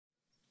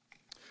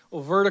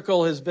Well,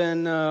 vertical has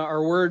been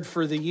our word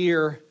for the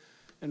year,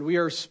 and we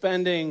are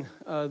spending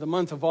the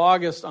month of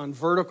August on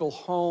vertical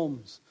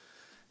homes.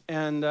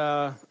 And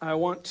I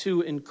want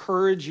to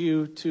encourage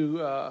you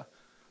to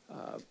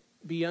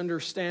be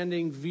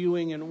understanding,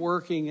 viewing, and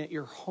working at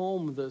your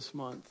home this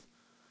month.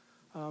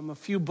 A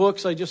few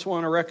books I just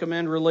want to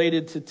recommend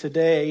related to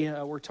today.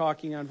 We're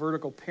talking on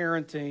vertical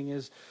parenting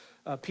is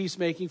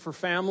Peacemaking for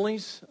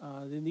Families.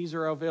 And these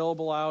are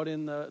available out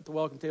in the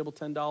welcome table,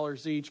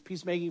 $10 each.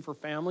 Peacemaking for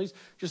Families,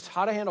 just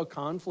how to handle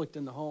conflict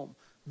in the home,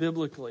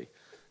 biblically.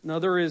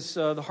 Another is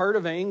The Heart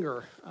of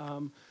Anger.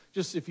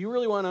 Just if you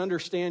really want to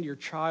understand your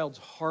child's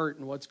heart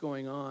and what's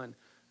going on,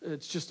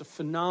 it's just a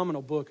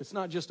phenomenal book. It's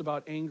not just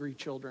about angry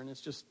children.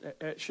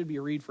 It should be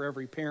a read for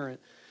every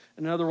parent.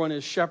 Another one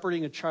is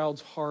Shepherding a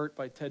Child's Heart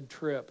by Ted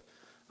Tripp.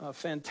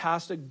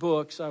 Fantastic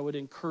books I would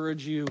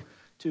encourage you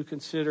to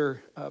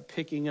consider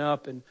picking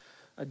up and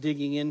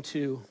digging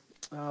into.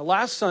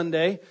 Last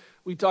Sunday,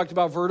 we talked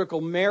about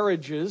vertical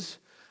marriages.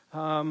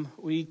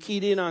 We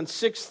keyed in on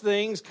 6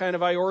 things,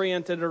 I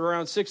oriented it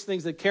around 6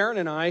 things that Karen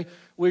and I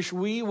wish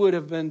we would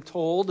have been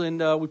told,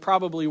 and we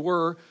probably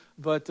were,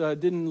 but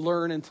didn't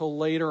learn until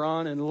later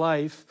on in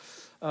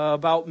life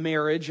about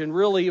marriage. And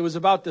really, it was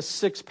about the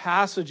 6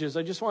 passages.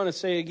 I just want to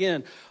say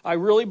again, I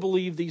really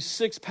believe these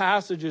 6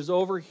 passages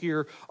over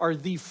here are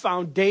the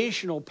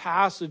foundational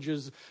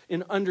passages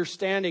in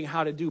understanding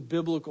how to do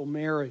biblical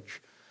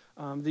marriage.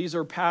 These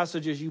are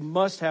passages you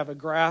must have a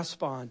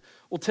grasp on.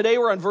 Well, today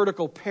we're on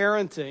vertical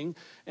parenting,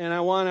 and I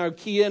want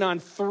to key in on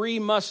 3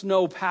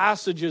 must-know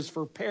passages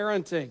for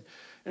parenting.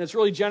 And it's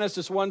really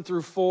Genesis 1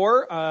 through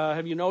 4.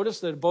 Have you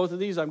noticed that both of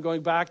these, I'm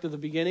going back to the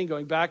beginning,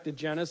 going back to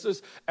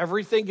Genesis.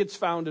 Everything gets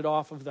founded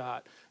off of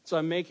that. So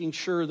I'm making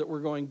sure that we're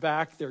going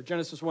back there.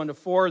 Genesis 1 to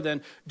 4,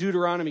 then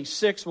Deuteronomy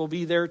 6 will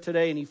be there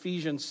today, and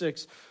Ephesians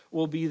 6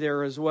 will be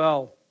there as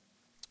well.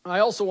 I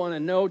also want to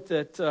note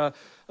that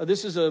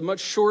this is a much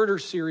shorter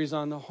series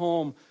on the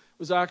home. It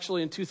was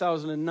actually in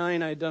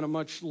 2009 I had done a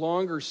much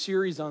longer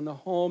series on the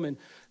home, and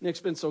Nick's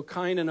been so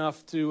kind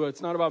enough to,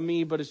 it's not about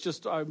me, but it's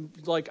just, I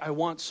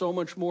want so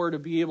much more to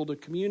be able to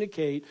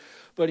communicate.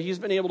 But he's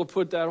been able to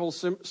put that whole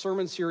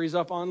sermon series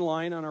up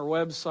online on our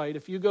website.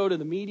 If you go to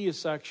the media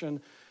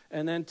section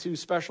and then to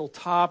special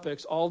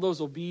topics, all those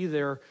will be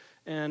there.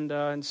 And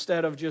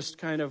instead of just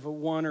kind of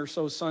 1 or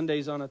so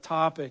Sundays on a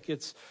topic,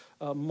 it's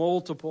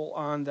multiple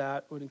on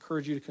that. I would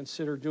encourage you to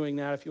consider doing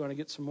that if you want to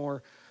get some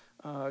more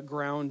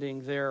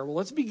grounding there. Well,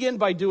 let's begin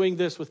by doing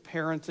this with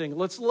parenting.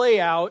 Let's lay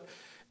out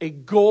a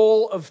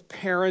goal of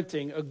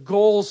parenting, a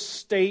goal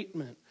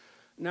statement.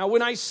 Now,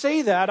 when I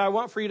say that, I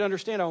want for you to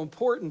understand how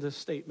important this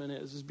statement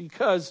is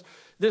because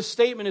this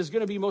statement is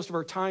going to be most of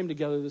our time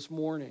together this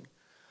morning.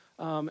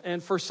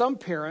 And for some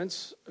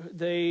parents,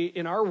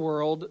 in our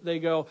world, they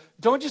go,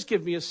 don't just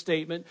give me a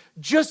statement,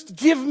 just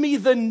give me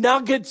the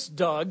nuggets,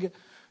 Doug.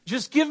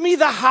 Just give me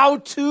the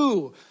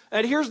how-to.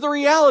 And here's the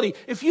reality.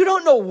 If you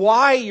don't know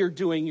why you're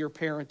doing your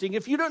parenting,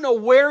 if you don't know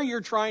where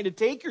you're trying to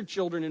take your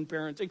children in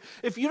parenting,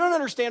 if you don't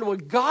understand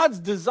what God's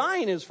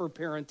design is for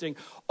parenting,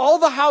 all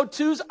the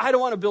how-tos, I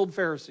don't want to build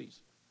Pharisees.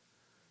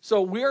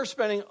 So we are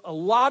spending a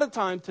lot of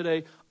time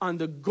today on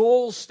the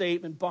goal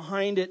statement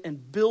behind it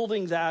and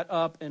building that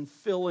up and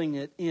filling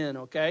it in,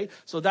 okay?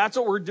 So that's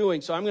what we're doing.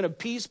 So I'm going to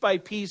piece by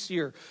piece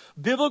here.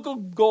 Biblical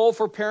goal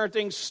for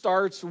parenting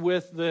starts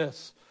with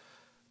this: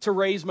 to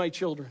raise my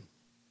children.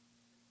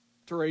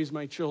 To raise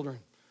my children.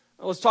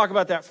 Now, let's talk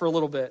about that for a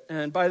little bit.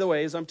 And by the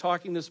way, as I'm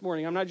talking this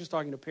morning, I'm not just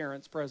talking to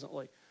parents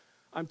presently.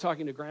 I'm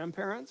talking to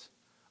grandparents,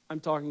 I'm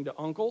talking to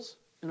uncles,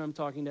 and I'm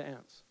talking to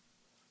aunts.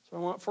 So I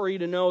want for you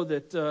to know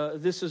that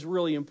this is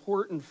really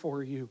important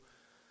for you.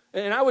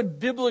 And I would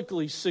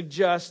biblically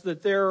suggest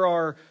that there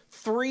are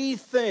 3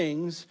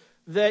 things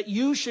that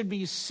you should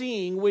be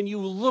seeing when you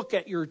look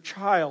at your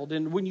child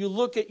and when you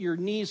look at your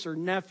niece or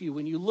nephew,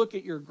 when you look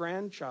at your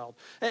grandchild.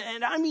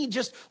 And I mean,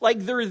 just like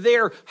they're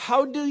there,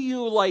 how do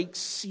you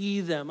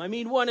see them? I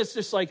mean, one, it's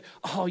just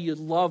oh, you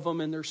love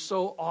them and they're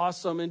so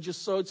awesome and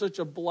just it's such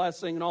a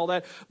blessing and all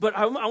that. But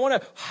I want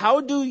to,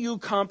 how do you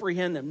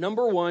comprehend them?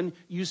 Number 1,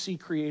 you see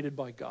created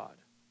by God.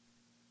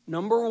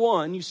 Number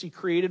 1, you see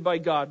created by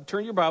God.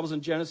 Turn your Bibles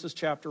in Genesis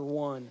chapter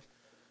 1.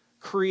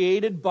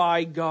 Created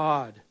by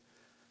God.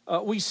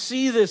 We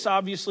see this,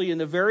 obviously, in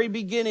the very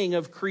beginning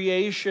of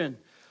creation.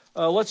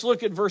 Let's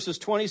look at verses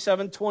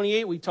 27,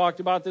 28. We talked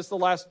about this the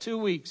last 2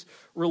 weeks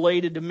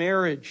related to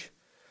marriage.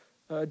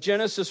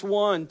 Genesis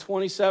 1,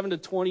 27 to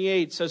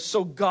 28 says,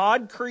 so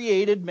God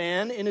created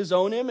man in his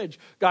own image.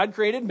 God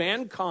created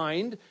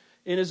mankind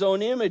in his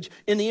own image.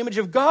 In the image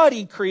of God,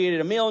 he created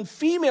him. Male and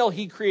female,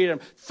 he created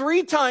them.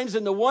 3 times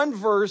in the one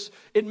verse,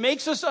 it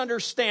makes us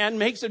understand,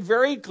 makes it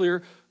very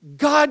clear,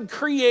 God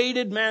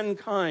created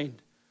mankind.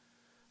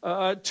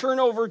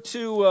 Turn over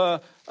to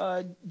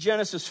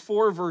Genesis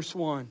 4, verse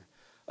 1.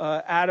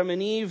 Adam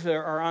and Eve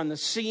are on the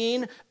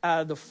scene.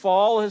 The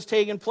fall has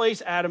taken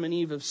place. Adam and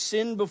Eve have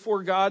sinned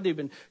before God. They've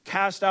been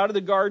cast out of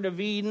the Garden of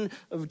Eden.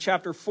 Of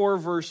chapter 4,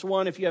 verse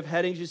 1, if you have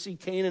headings, you see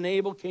Cain and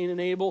Abel. Cain and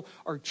Abel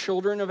are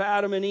children of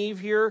Adam and Eve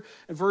here.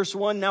 In verse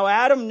 1, now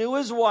Adam knew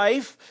his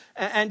wife,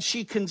 and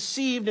she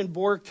conceived and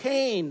bore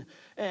Cain.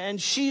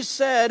 And she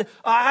said,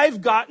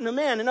 I've gotten a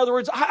man. In other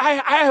words,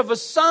 I have a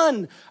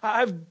son.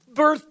 I've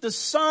birthed a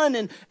son.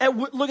 And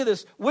look at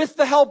this, with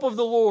the help of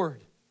the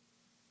Lord.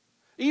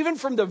 Even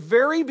from the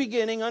very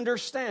beginning,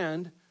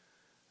 understand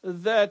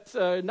that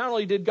not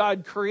only did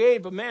God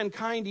create, but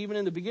mankind, even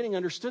in the beginning,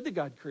 understood that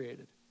God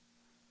created.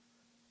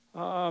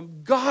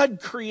 God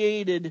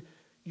created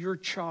your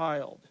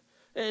child.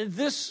 And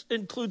this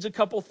includes a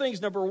couple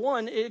things. Number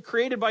one,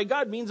 created by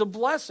God means a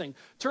blessing.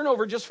 Turn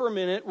over just for a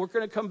minute. We're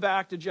going to come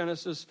back to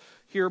Genesis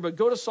here, but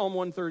go to Psalm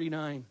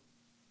 139.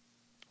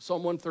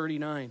 Psalm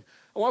 139.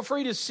 I want for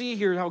you to see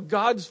here how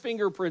God's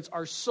fingerprints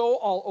are so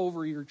all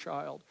over your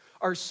child,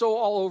 are so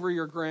all over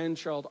your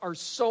grandchild, are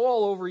so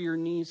all over your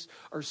niece,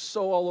 are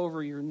so all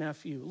over your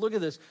nephew. Look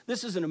at this.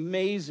 This is an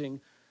amazing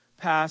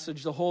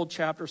passage, the whole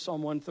chapter,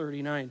 Psalm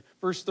 139.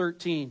 Verse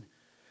 13.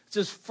 It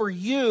says, for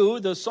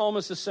you, the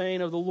psalmist is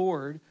saying of the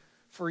Lord,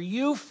 for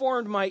you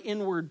formed my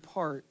inward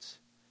parts.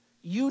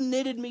 You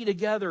knitted me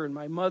together in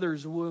my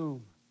mother's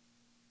womb.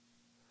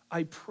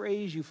 I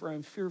praise you, for I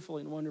am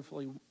fearfully and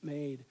wonderfully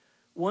made.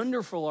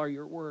 Wonderful are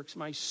your works.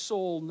 My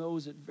soul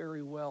knows it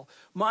very well.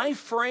 My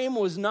frame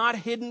was not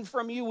hidden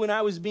from you when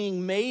I was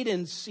being made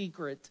in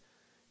secret,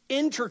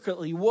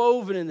 intricately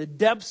woven in the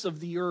depths of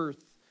the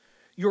earth.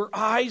 Your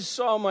eyes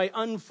saw my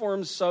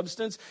unformed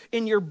substance.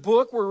 In your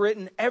book were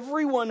written,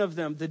 every one of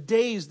them, the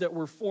days that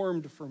were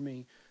formed for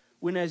me,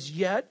 when as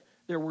yet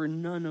there were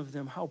none of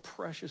them. How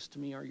precious to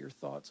me are your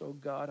thoughts, O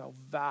God. How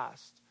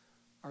vast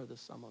are the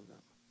sum of them.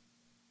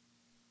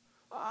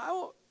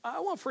 I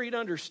want for you to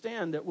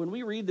understand that when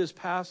we read this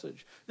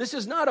passage, this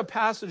is not a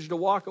passage to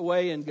walk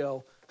away and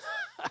go,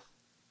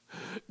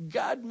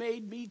 God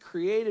made me,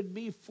 created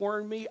me,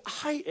 formed me.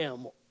 I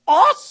am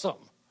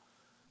awesome.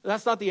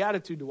 That's not the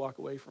attitude to walk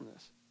away from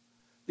this.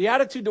 The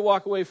attitude to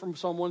walk away from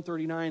Psalm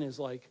 139 is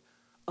like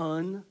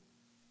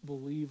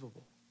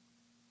unbelievable.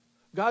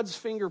 God's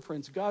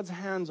fingerprints, God's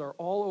hands are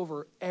all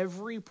over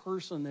every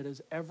person that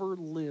has ever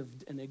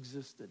lived and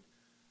existed.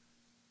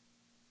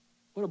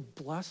 What a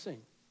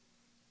blessing.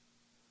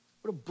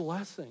 What a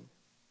blessing.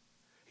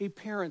 Hey,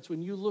 parents,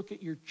 when you look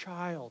at your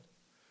child,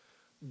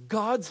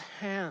 God's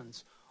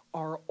hands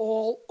are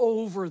all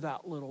over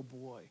that little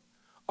boy,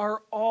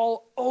 are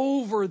all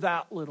over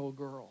that little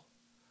girl.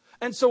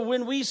 And so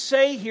when we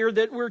say here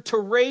that we're to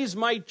raise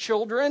my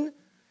children,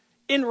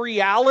 in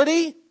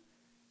reality,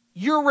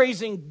 you're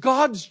raising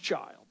God's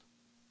child.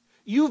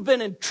 You've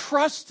been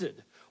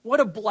entrusted. What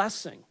a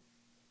blessing.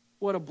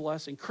 What a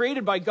blessing.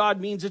 Created by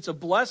God means it's a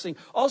blessing.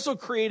 Also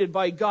created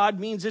by God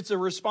means it's a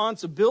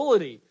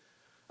responsibility.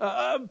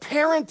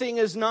 Parenting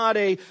is not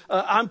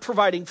I'm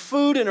providing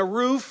food and a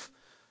roof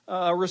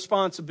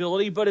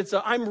responsibility, but it's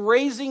I'm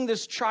raising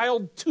this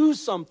child to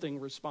something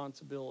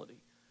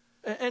responsibility.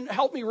 And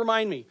help me,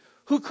 remind me,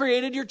 who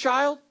created your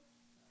child?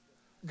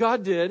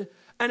 God did.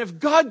 And if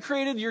God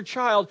created your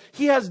child,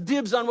 He has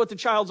dibs on what the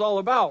child's all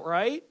about,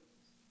 right?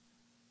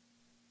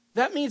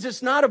 That means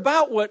it's not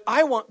about what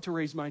I want to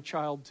raise my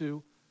child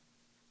to.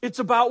 It's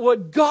about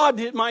what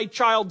God, my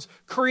child's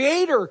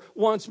creator,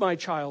 wants my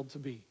child to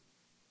be.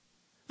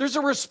 There's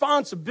a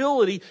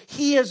responsibility.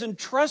 He has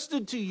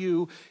entrusted to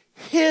you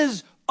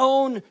His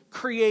own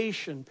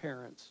creation,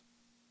 parents.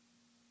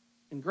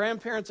 And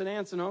grandparents and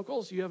aunts and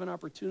uncles, you have an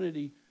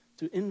opportunity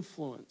to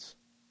influence.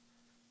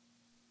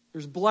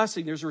 There's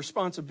blessing, there's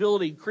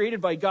responsibility.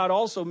 Created by God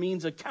also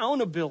means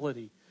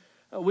accountability.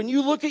 When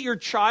you look at your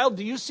child,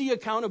 do you see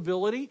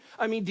accountability?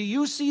 I mean, do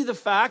you see the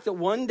fact that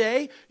one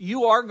day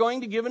you are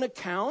going to give an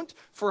account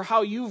for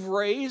how you've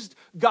raised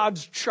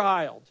God's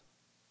child?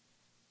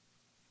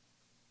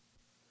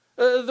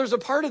 There's a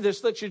part of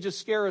this that should just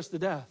scare us to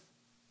death.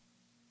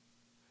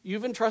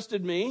 You've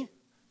entrusted me.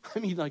 I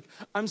mean, like,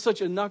 I'm such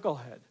a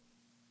knucklehead.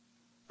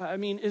 I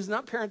mean, is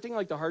not parenting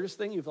like the hardest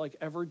thing you've like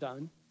ever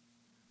done?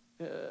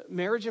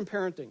 Marriage and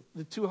parenting,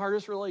 the two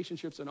hardest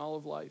relationships in all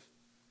of life.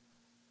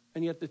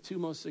 And yet the two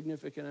most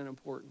significant and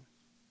important.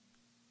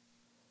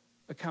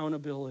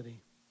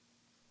 Accountability.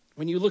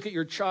 When you look at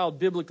your child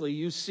biblically,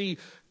 you see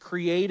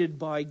created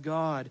by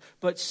God.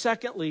 But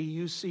secondly,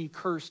 you see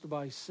cursed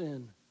by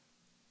sin.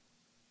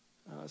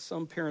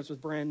 Some parents with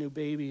brand new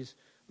babies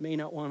may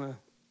not want to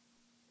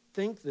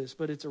think this,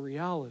 but it's a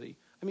reality.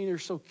 I mean, they're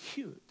so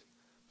cute.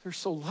 They're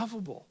so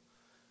lovable.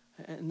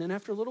 And then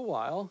after a little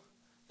while,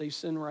 they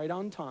sin right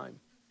on time.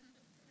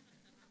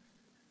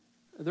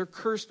 They're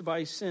cursed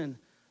by sin.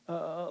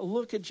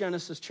 Look at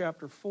Genesis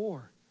chapter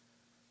 4.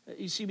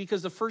 You see,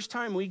 because the first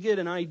time we get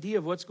an idea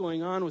of what's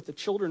going on with the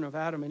children of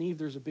Adam and Eve,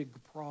 there's a big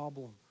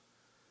problem.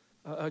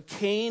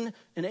 Cain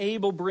and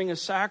Abel bring a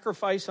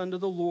sacrifice unto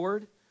the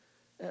Lord.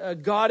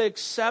 God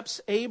accepts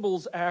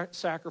Abel's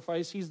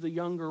sacrifice. He's the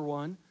younger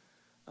one.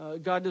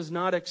 God does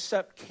not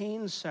accept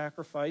Cain's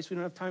sacrifice. We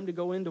don't have time to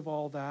go into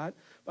all that.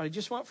 But I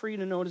just want for you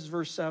to notice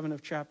verse 7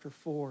 of chapter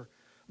 4.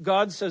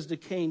 God says to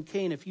Cain,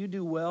 Cain, if you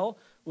do well,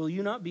 will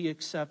you not be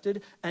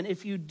accepted? And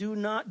if you do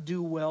not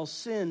do well,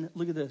 sin,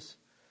 look at this.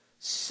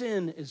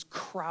 Sin is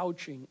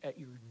crouching at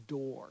your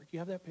door. Do you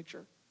have that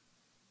picture?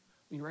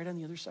 I mean, right on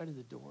the other side of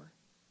the door.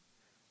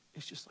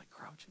 It's just like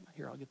crouching.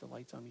 Here, I'll get the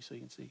lights on me so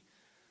you can see.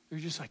 They're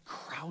just like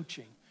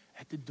crouching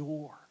at the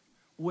door,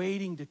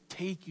 waiting to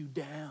take you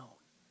down.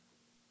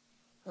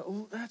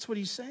 That's what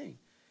he's saying.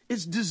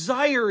 Its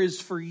desire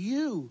is for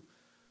you.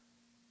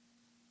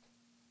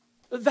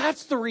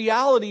 That's the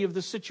reality of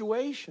the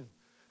situation.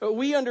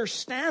 We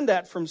understand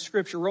that from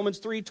Scripture. Romans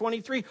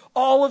 3:23,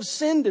 all have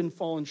sinned and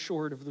fallen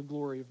short of the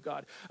glory of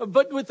God.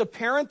 But with the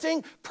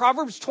parenting,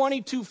 Proverbs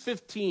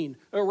 22:15,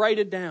 write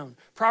it down.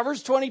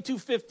 Proverbs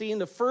 22:15,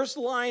 the first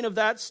line of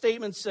that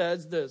statement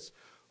says this: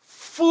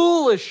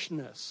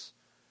 foolishness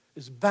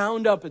is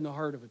bound up in the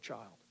heart of a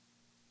child.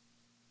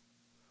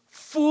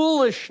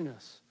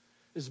 Foolishness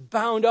is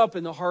bound up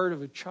in the heart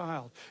of a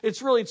child.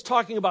 It's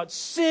talking about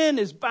sin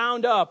is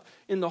bound up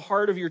in the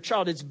heart of your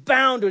child. It's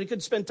bound, and you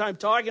could spend time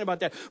talking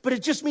about that. But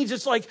it just means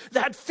it's like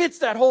that fits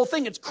that whole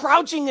thing. It's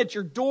crouching at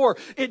your door.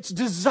 Its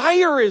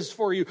desire is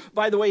for you.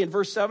 By the way, in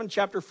verse 7,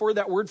 chapter 4,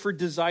 that word for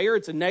desire,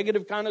 it's a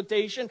negative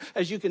connotation,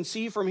 as you can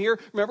see from here.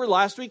 Remember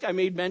last week I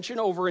made mention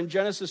over in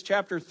Genesis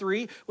chapter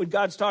 3 when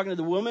God's talking to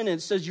the woman and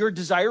it says, your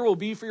desire will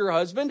be for your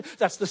husband.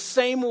 That's the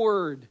same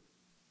word.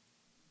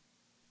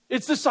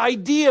 It's this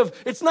idea of,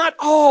 it's not,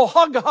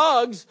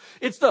 hugs.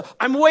 It's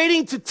I'm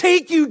waiting to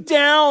take you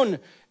down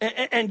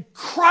and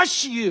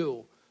crush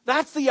you.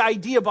 That's the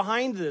idea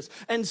behind this.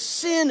 And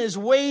sin is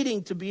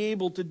waiting to be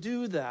able to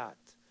do that.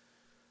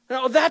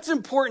 Now, that's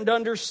important to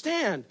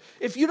understand.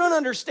 If you don't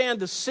understand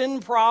the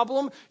sin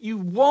problem, you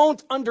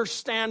won't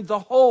understand the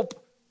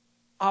hope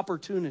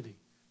opportunity.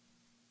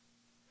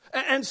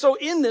 And so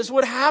in this,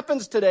 what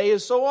happens today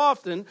is so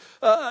often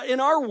in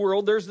our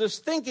world, there's this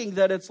thinking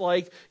that it's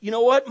like, you know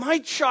what, my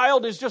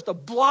child is just a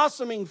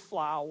blossoming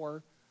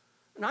flower.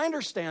 And I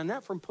understand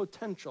that from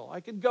potential. I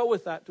could go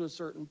with that to a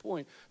certain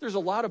point. There's a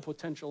lot of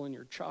potential in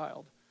your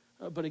child.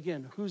 But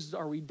again, whose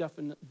are we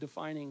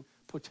defining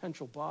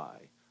potential by?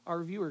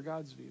 Our view or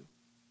God's view?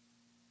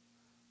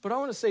 But I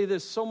want to say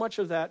this, so much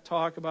of that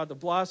talk about the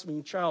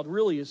blossoming child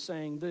really is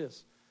saying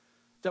this,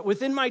 that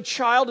within my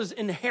child is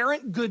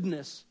inherent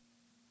goodness.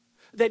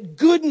 That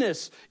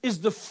goodness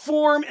is the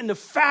form and the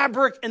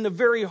fabric and the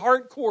very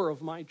heart core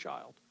of my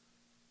child.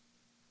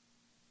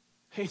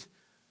 Hey,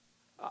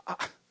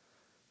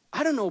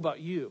 I don't know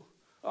about you.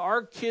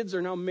 Our kids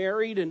are now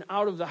married and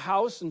out of the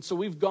house, and so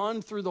we've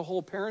gone through the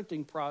whole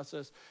parenting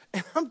process.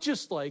 And I'm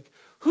just like,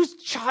 whose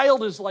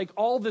child is like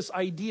all this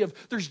idea of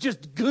there's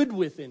just good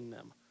within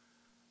them?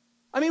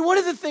 I mean, one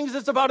of the things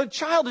that's about a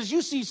child is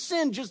you see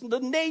sin, just the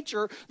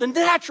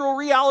natural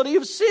reality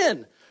of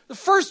sin. The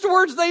first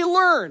words they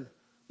learn,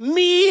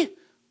 me,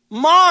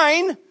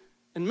 mine,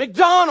 and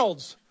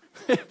McDonald's.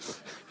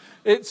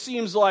 It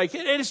seems like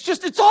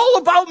it's all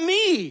about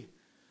me.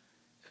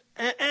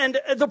 And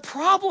the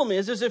problem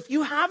is if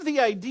you have the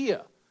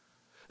idea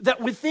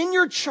that within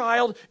your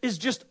child is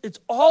it's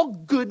all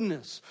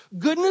goodness.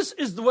 Goodness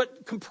is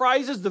what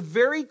comprises the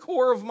very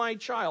core of my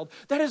child.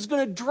 That is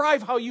going to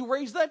drive how you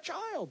raise that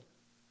child.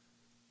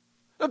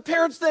 The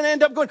parents then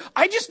end up going,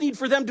 I just need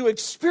for them to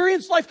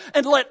experience life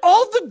and let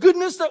all the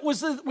goodness that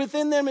was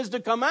within them is to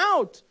come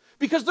out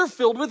because they're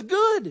filled with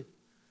good.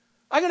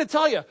 I'm going to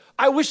tell you,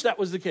 I wish that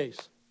was the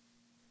case.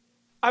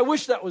 I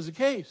wish that was the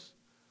case.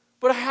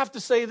 But I have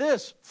to say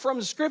this from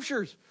the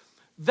Scriptures.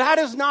 That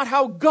is not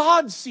how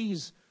God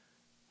sees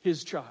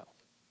his child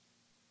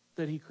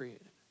that he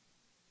created.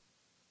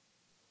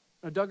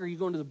 Now, Doug, are you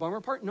going to the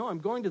bummer part? No, I'm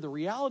going to the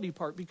reality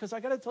part because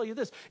I got to tell you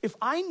this. If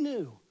I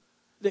knew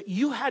that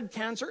you had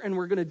cancer and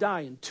were going to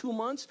die in 2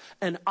 months,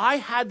 and I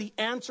had the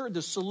answer,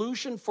 the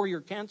solution for your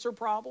cancer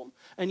problem,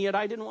 and yet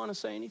I didn't want to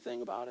say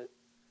anything about it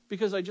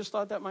because I just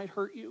thought that might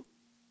hurt you,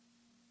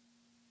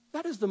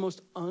 that is the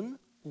most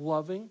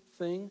unloving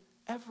thing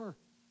ever.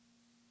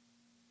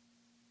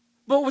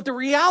 But what the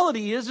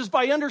reality is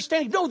by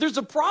understanding, no, there's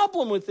a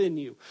problem within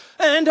you.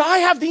 And I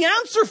have the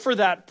answer for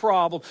that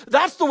problem.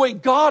 That's the way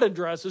God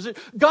addresses it.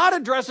 God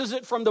addresses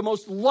it from the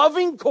most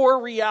loving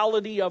core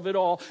reality of it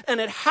all.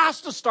 And it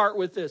has to start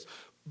with this.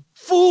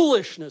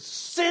 Foolishness,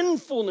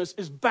 sinfulness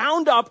is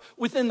bound up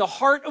within the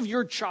heart of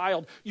your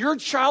child. Your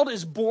child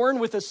is born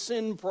with a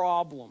sin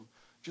problem,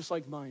 just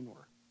like mine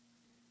were.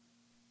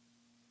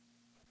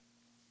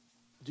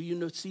 Do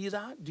you see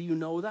that? Do you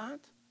know that?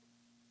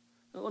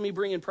 Now, let me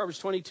bring in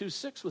Proverbs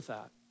 22:6 with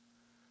that.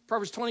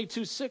 Proverbs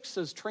 22:6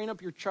 says, train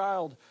up a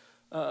child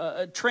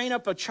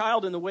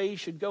in the way he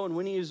should go, and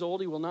when he is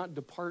old, he will not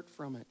depart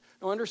from it.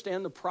 Now,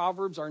 understand the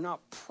Proverbs are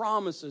not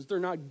promises. They're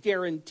not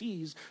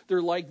guarantees.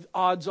 They're like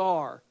odds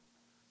are.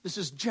 This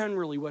is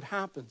generally what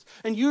happens.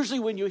 And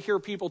usually when you hear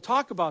people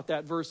talk about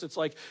that verse, it's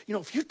like,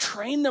 if you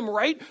train them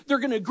right, they're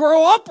going to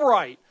grow up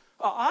right.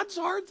 Odds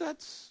are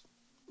that's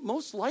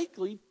most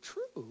likely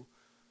true.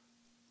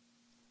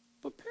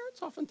 But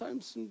parents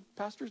oftentimes, and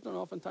pastors don't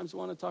oftentimes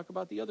want to talk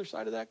about the other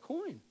side of that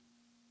coin.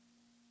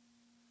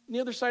 And the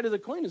other side of the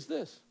coin is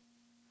this.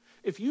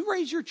 If you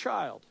raise your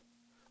child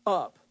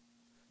up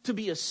to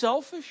be a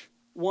selfish,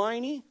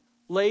 whiny,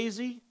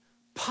 lazy,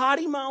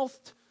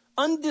 potty-mouthed,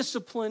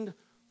 undisciplined,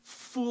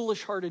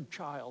 foolish-hearted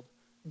child,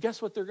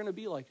 guess what they're going to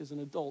be like as an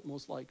adult,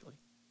 most likely?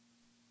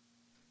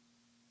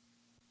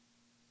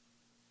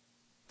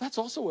 That's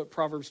also what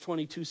Proverbs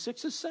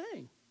 22:6 is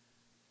saying.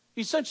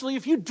 Essentially,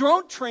 if you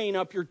don't train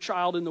up your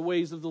child in the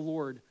ways of the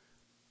Lord,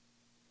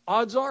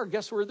 odds are,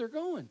 guess where they're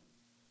going?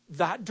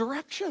 That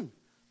direction.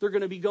 They're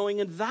going to be going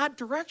in that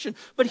direction.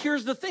 But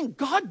here's the thing.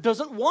 God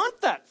doesn't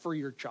want that for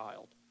your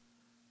child.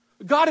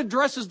 God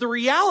addresses the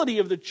reality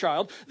of the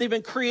child. They've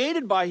been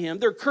created by Him.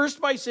 They're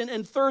cursed by sin.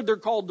 And third, they're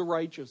called to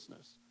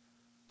righteousness.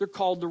 They're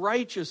called to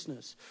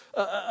righteousness.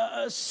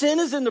 Sin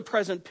is in the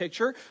present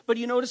picture, but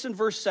you notice in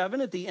verse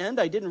 7 at the end,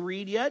 I didn't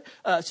read yet,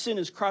 sin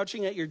is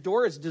crouching at your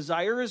door. Its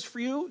desire is for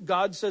you.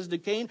 God says to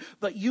Cain,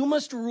 but you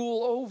must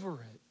rule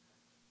over it.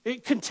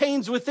 It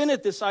contains within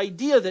it this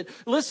idea that,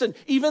 listen,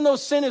 even though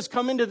sin has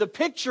come into the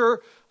picture,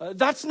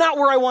 that's not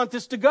where I want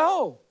this to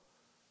go.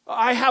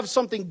 I have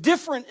something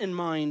different in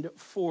mind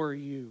for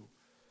you.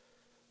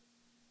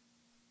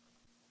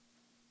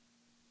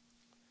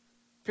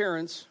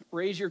 Parents,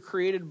 raise your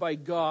created by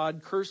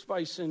God, cursed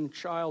by sin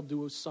child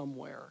to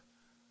somewhere.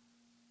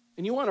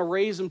 And you want to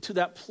raise them to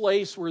that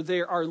place where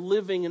they are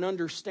living and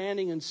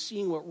understanding and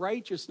seeing what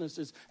righteousness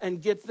is.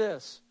 And get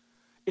this,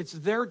 it's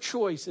their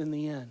choice in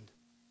the end.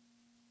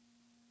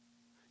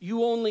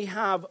 You only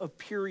have a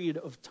period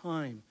of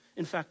time.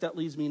 In fact, that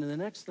leads me to the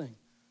next thing.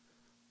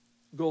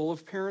 Goal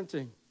of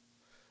parenting.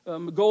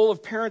 Goal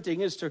of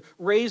parenting is to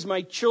raise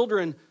my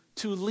children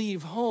to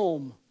leave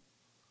home.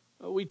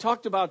 We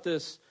talked about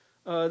this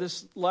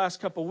last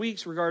couple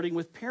weeks regarding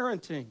with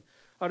parenting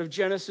out of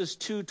Genesis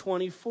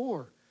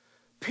 2:24.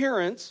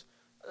 Parents,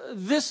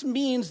 this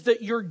means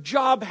that your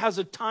job has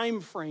a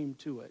time frame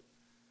to it.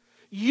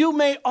 You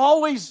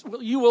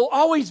will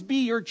always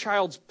be your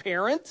child's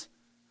parent,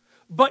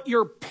 but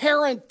your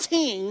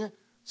parenting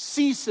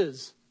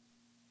ceases.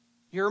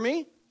 You hear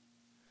me?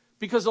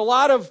 Because a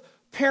lot of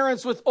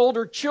parents with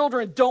older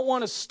children don't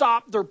want to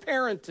stop their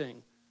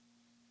parenting.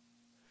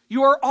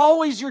 You are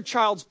always your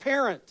child's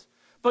parent.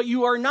 But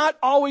you are not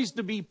always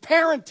to be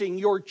parenting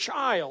your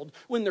child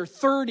when they're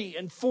 30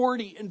 and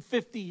 40 and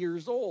 50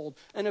 years old.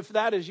 And if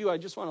that is you, I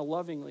just want to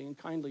lovingly and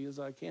kindly as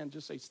I can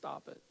just say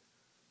stop it.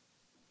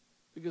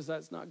 Because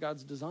that's not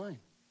God's design.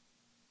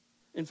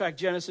 In fact,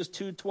 Genesis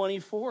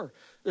 2:24,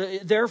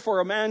 therefore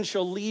a man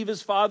shall leave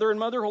his father and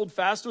mother, hold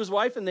fast to his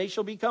wife, and they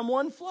shall become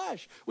one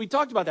flesh. We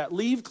talked about that.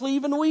 Leave,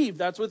 cleave, and weave.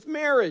 That's with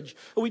marriage.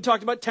 We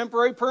talked about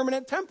temporary,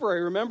 permanent,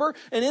 temporary, remember?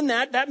 And in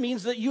that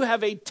means that you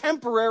have a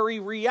temporary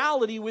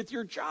reality with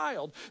your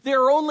child.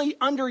 They're only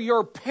under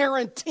your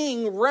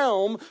parenting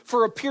realm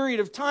for a period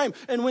of time.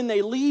 And when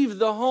they leave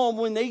the home,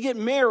 when they get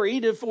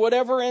married, if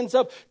whatever ends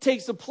up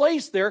takes a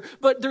place there,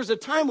 but there's a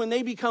time when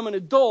they become an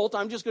adult,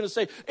 I'm just going to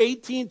say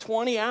 18,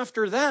 20,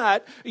 after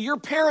that, your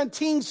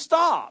parenting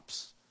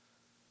stops.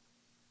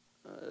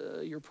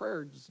 Your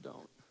prayers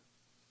don't.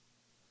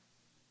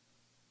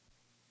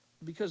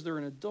 Because they're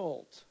an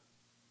adult.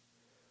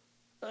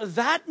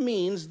 That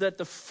means that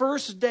the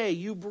first day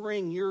you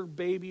bring your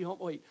baby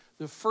home,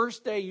 the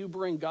first day you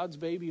bring God's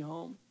baby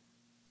home,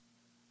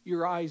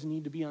 your eyes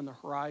need to be on the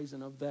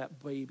horizon of that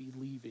baby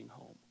leaving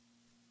home.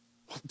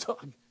 Well,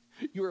 Doug,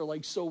 you are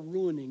like so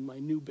ruining my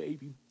new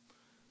baby.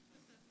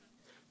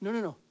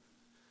 No.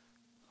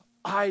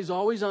 Eyes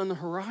always on the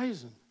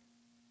horizon.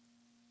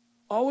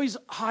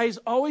 Eyes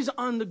always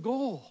on the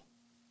goal.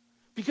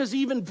 Because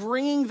even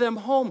bringing them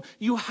home,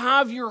 you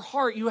have your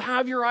heart, you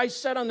have your eyes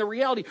set on the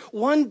reality.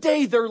 One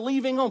day they're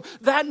leaving home.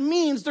 That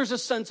means there's a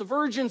sense of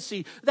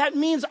urgency. That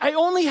means I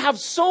only have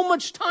so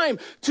much time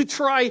to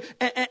try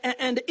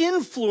and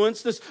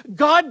influence this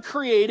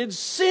God-created,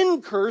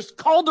 sin-cursed,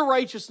 called to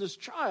righteousness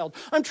child.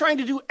 I'm trying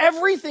to do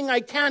everything I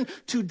can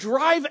to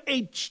drive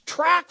a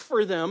track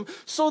for them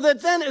so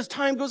that then as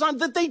time goes on,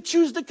 that they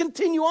choose to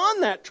continue on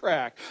that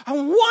track. I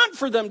want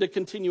for them to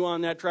continue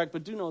on that track,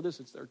 but do know this,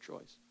 it's their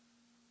choice.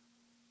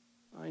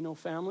 I know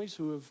families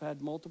who have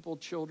had multiple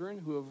children,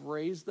 who have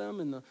raised them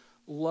in the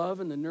love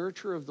and the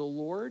nurture of the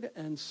Lord,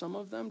 and some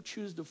of them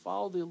choose to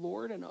follow the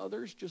Lord, and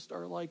others just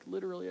are like,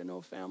 literally, I know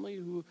a family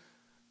who,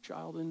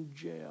 child in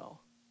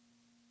jail.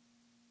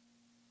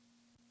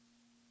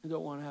 They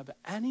don't want to have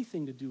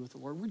anything to do with the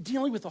Lord. We're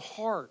dealing with the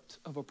heart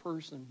of a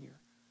person here.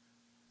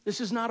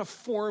 This is not a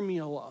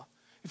formula.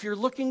 If you're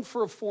looking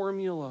for a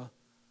formula,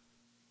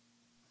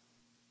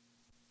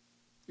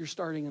 you're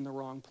starting in the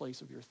wrong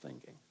place of your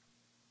thinking.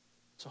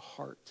 It's a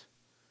heart.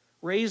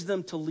 Raise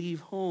them to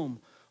leave home.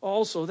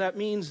 Also, that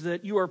means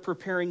that you are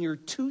preparing your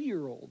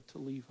 2-year-old to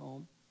leave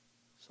home.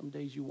 Some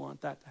days you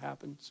want that to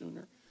happen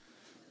sooner.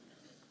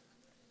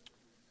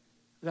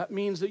 That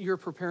means that you're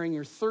preparing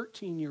your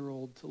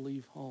 13-year-old to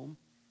leave home.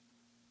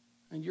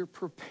 And you're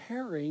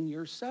preparing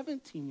your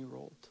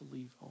 17-year-old to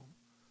leave home.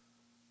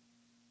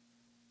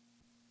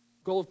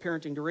 Goal of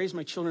parenting, to raise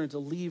my children to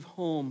leave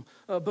home.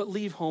 But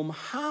leave home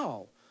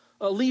how?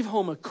 Leave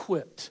home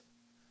equipped.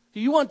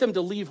 You want them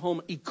to leave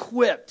home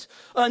equipped.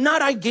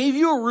 Not, I gave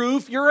you a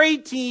roof, you're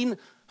 18,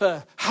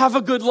 have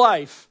a good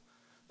life.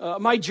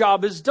 My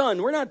job is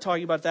done. We're not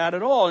talking about that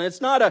at all. And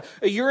it's not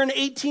you're an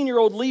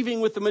 18-year-old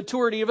leaving with the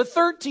maturity of a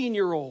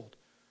 13-year-old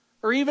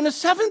or even a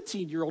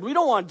 17-year-old. We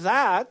don't want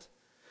that.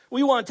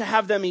 We want to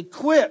have them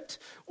equipped.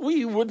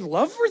 We would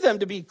love for them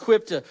to be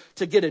equipped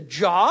to get a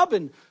job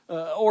and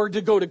or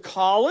to go to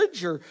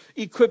college, or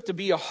equipped to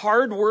be a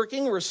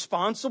hardworking,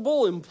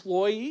 responsible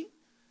employee.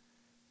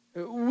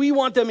 We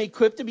want them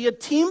equipped to be a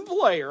team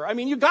player. I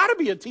mean, you got to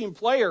be a team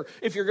player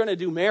if you're going to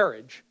do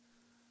marriage.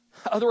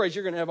 Otherwise,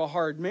 you're going to have a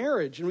hard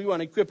marriage, and we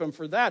want to equip them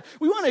for that.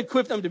 We want to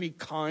equip them to be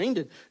kind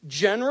and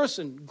generous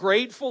and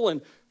grateful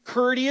and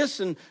courteous,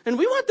 and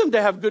we want them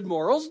to have good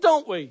morals,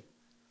 don't we?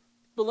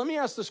 But let me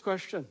ask this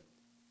question.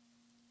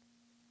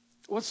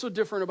 What's so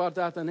different about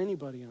that than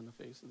anybody on the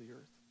face of the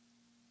earth?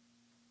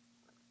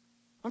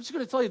 I'm just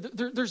going to tell you,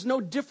 there's no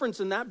difference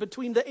in that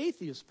between the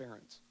atheist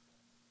parents.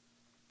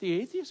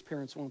 The atheist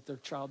parents want their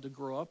child to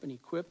grow up and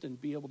equipped and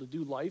be able to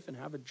do life and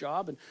have a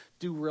job and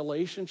do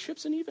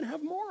relationships and even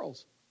have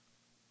morals.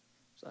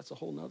 So that's a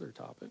whole nother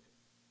topic.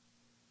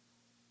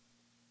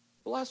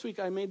 But last week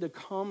I made the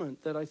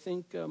comment that I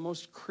think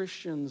most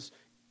Christians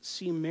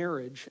see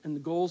marriage and the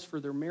goals for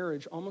their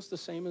marriage almost the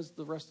same as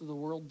the rest of the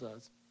world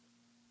does.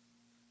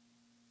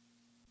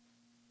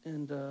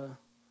 And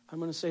I'm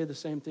going to say the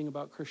same thing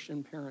about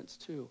Christian parents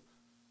too.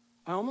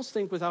 I almost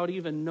think without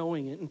even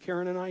knowing it, and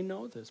Karen and I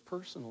know this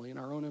personally in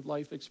our own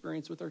life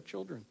experience with our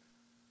children,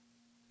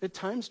 at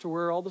times to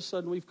where all of a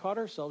sudden we've caught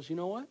ourselves, you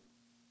know what?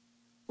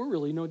 We're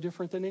really no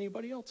different than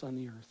anybody else on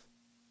the earth.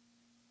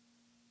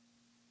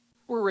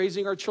 We're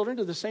raising our children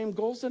to the same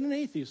goals that an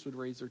atheist would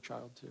raise their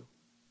child to.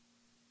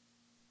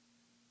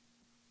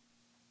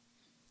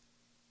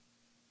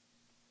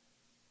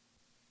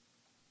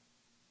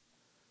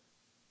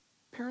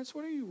 Parents,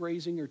 what are you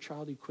raising your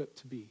child equipped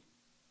to be?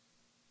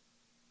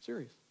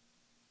 Serious.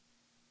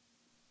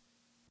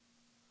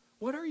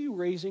 What are you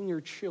raising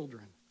your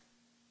children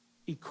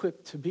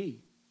equipped to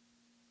be?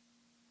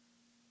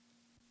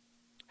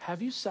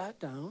 Have you sat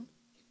down,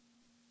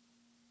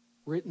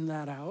 written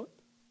that out,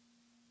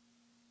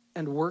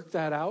 and worked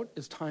that out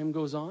as time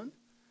goes on?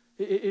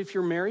 If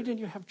you're married and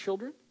you have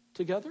children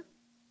together,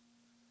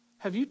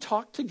 have you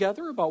talked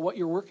together about what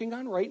you're working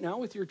on right now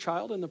with your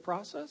child in the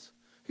process?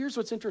 Here's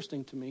what's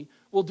interesting to me.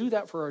 We'll do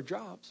that for our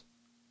jobs.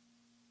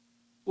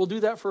 We'll do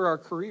that for our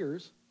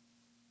careers.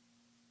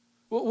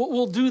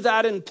 We'll do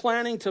that in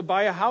planning to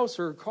buy a house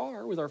or a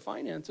car with our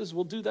finances.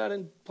 We'll do that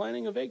in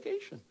planning a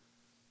vacation.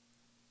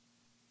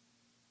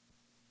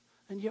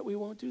 And yet we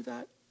won't do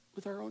that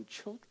with our own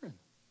children.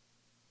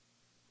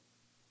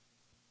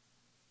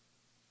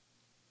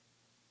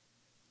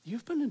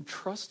 You've been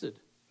entrusted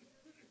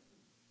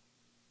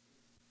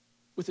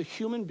with a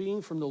human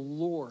being from the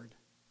Lord.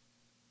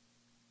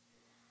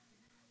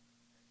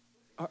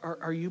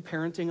 Are you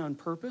parenting on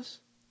purpose?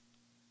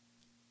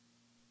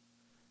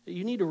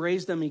 You need to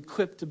raise them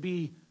equipped to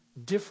be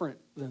different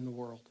than the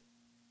world.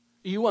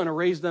 You want to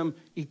raise them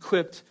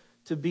equipped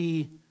to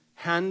be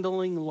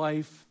handling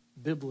life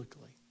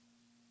biblically.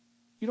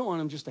 You don't want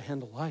them just to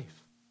handle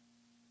life.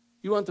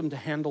 You want them to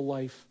handle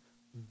life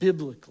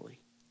biblically.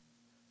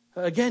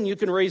 Again, you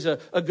can raise a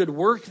good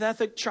work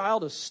ethic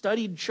child, a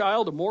studied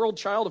child, a moral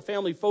child, a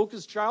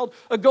family-focused child,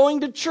 a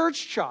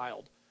going-to-church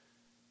child,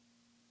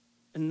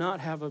 and not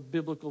have a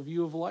biblical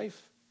view of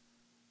life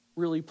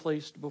really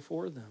placed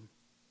before them.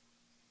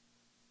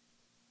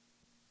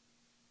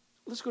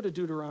 Let's go to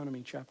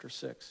Deuteronomy chapter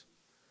 6.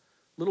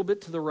 A little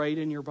bit to the right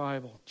in your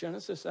Bible.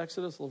 Genesis,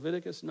 Exodus,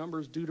 Leviticus,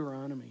 Numbers,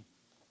 Deuteronomy.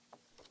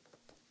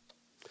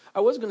 I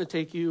was going to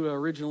take you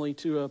originally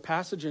to a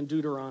passage in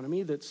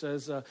Deuteronomy that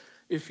says,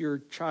 if your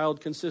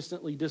child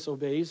consistently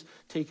disobeys,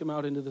 take him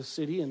out into the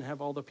city and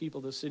have all the people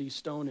of the city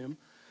stone him.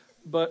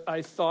 But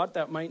I thought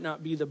that might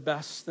not be the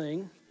best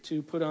thing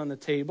to put on the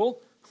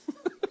table.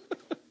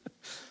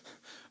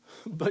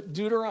 But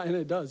Deuteronomy,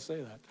 and it does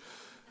say that.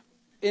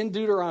 In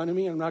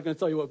Deuteronomy, I'm not going to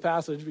tell you what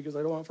passage because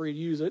I don't want for you to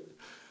use it.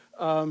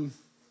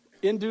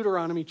 In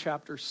Deuteronomy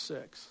chapter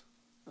 6,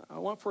 I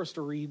want for us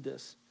to read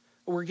this.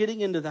 We're getting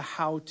into the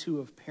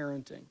how-to of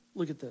parenting.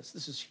 Look at this.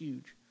 This is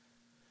huge.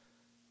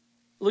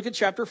 Look at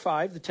chapter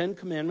 5. The 10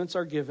 Commandments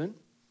are given.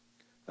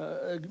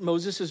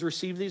 Moses has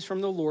received these from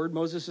the Lord.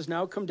 Moses has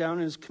now come down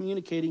and is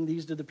communicating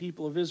these to the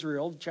people of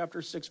Israel.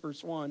 Chapter 6,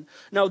 verse 1.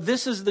 Now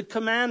this is the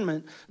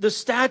commandment, the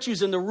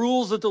statutes and the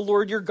rules that the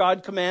Lord your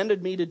God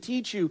commanded me to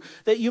teach you,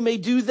 that you may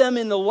do them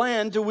in the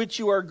land to which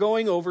you are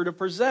going over to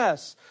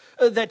possess,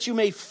 that you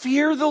may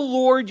fear the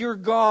Lord your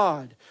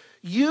God,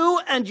 you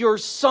and your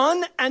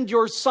son and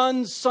your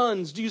son's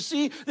sons. Do you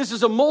see? This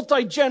is a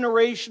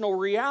multi-generational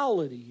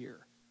reality here.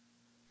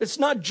 It's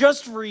not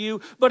just for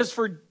you, but it's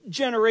for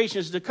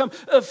generations to come.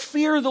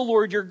 Fear the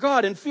Lord your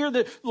God, and fear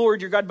the Lord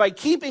your God by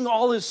keeping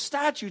all his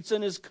statutes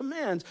and his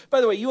commands.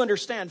 By the way, you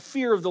understand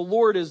fear of the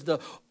Lord is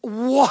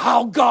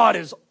wow, God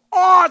is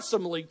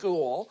awesomely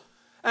cool.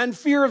 And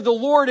fear of the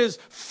Lord is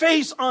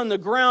face on the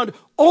ground.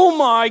 Oh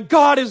my,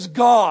 God is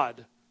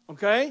God.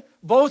 Okay?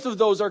 Both of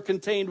those are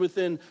contained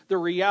within the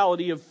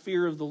reality of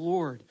fear of the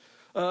Lord.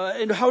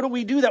 And how do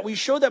we do that? We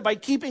show that by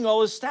keeping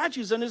all his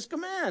statutes and his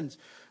commands,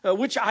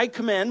 which I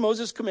command,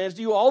 Moses commands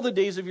to you all the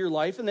days of your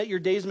life, and that your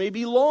days may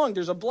be long.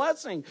 There's a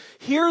blessing.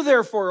 Hear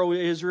therefore, O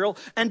Israel,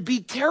 and be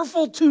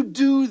careful to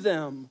do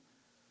them.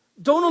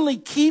 Don't only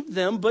keep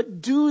them,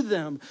 but do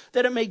them,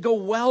 that it may go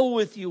well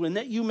with you, and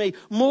that you may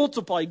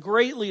multiply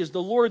greatly as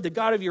the Lord, the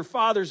God of your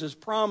fathers, has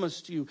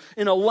promised you,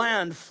 in a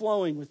land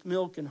flowing with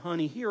milk and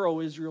honey. Hear,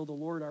 O Israel, the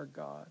Lord our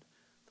God,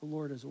 the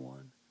Lord is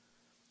one.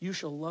 You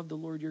shall love the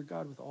Lord your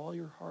God with all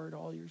your heart,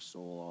 all your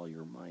soul, all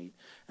your might.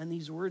 And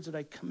these words that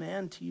I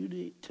command to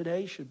you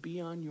today should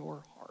be on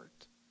your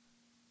heart.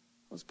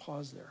 Let's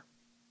pause there.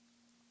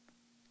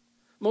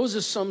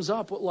 Moses sums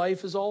up what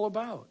life is all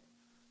about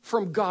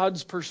from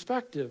God's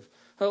perspective.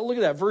 Look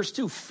at that. Verse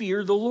 2,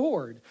 fear the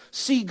Lord.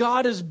 See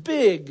God as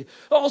big.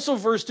 Also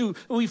verse 2,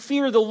 we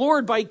fear the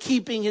Lord by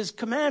keeping his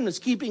commandments,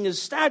 keeping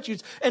his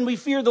statutes. And we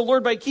fear the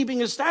Lord by keeping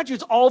his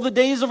statutes all the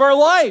days of our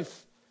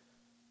life.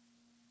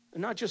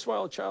 And not just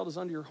while a child is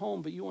under your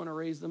home, but you want to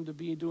raise them to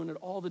be doing it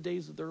all the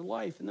days of their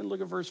life. And then look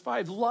at verse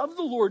 5. Love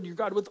the Lord your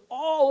God with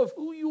all of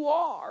who you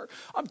are.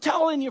 I'm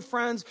telling you,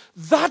 friends,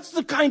 that's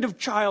the kind of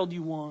child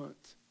you want.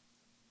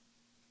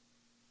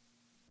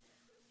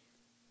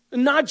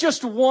 Not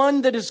just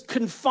one that is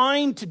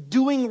confined to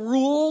doing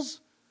rules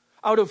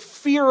out of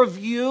fear of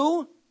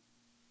you,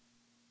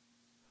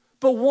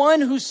 but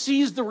one who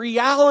sees the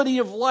reality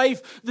of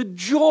life, the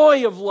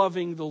joy of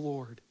loving the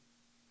Lord,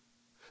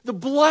 the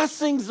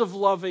blessings of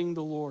loving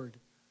the Lord,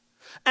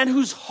 and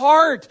whose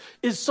heart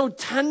is so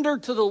tender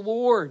to the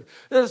Lord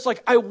that it's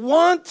like, I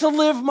want to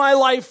live my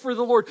life for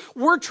the Lord.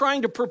 We're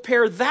trying to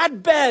prepare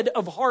that bed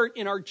of heart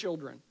in our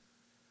children.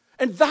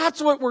 And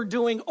that's what we're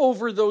doing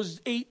over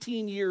those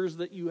 18 years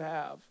that you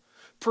have.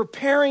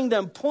 Preparing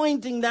them,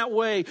 pointing that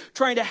way,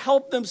 trying to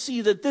help them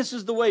see that this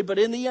is the way, but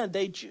in the end,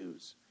 they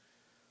choose.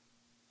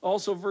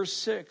 Also, verse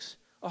 6,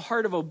 a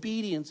heart of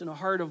obedience and a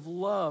heart of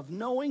love,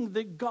 knowing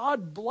that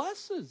God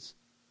blesses.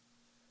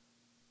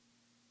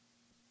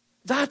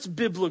 That's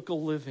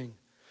biblical living.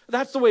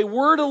 That's the way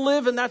we're to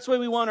live, and that's the way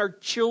we want our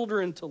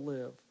children to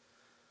live.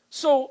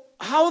 So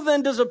how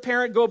then does a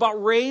parent go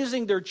about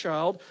raising their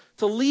child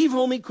to leave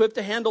home equipped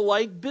to handle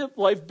life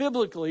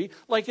biblically,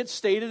 like it's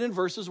stated in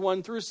verses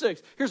 1 through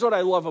 6? Here's what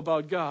I love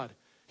about God.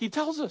 He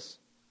tells us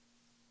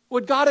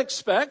what God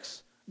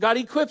expects, God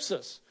equips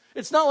us.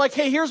 It's not like,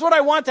 hey, here's what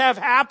I want to have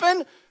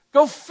happen.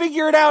 Go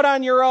figure it out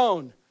on your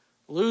own.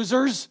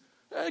 Losers.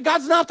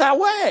 God's not that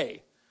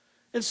way.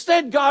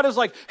 Instead, God is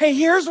like, hey,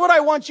 here's what I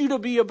want you to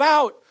be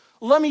about.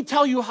 Let me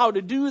tell you how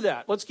to do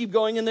that. Let's keep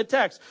going in the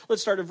text.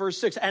 Let's start at verse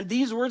 6. And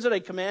these words that I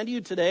command you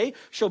today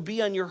shall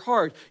be on your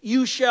heart.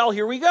 You shall,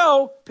 here we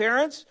go,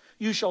 parents,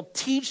 you shall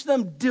teach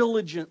them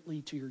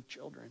diligently to your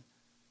children.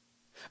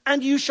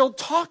 And you shall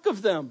talk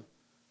of them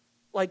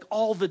like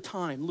all the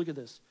time. Look at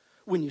this.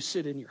 When you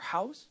sit in your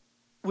house,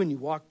 when you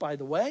walk by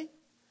the way,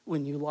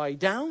 when you lie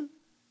down,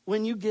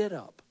 when you get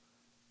up.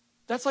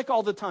 That's like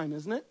all the time,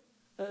 isn't it?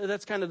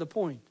 That's kind of the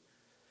point.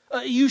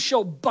 You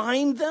shall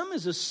bind them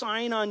as a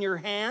sign on your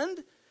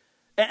hand,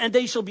 and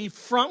they shall be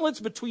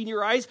frontlets between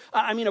your eyes.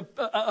 I mean,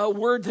 a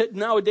word that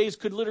nowadays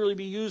could literally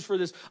be used for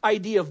this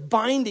idea of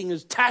binding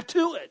is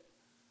tattoo it.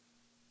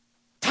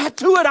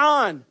 Tattoo it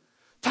on.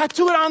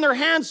 Tattoo it on their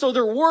hands so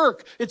their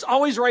work, it's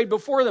always right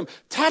before them.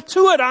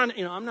 Tattoo it on,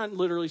 I'm not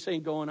literally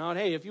saying going out,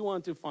 hey, if you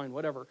want to, fine,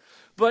 whatever.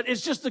 But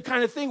it's just the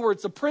kind of thing where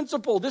it's a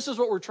principle. This is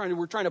what we're trying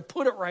to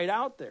put it right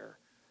out there.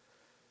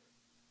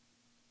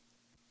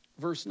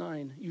 Verse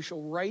 9, you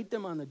shall write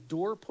them on the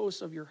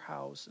doorposts of your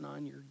house and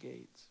on your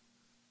gates.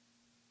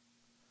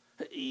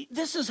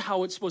 This is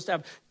how it's supposed to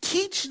happen.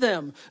 Teach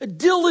them,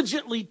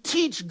 diligently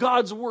teach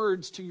God's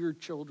words to your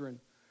children.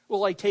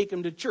 Will I take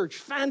them to church?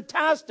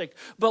 Fantastic.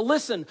 But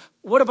listen,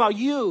 what about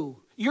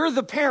you? You're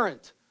the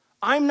parent.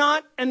 I'm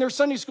not, and their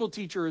Sunday school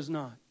teacher is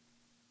not.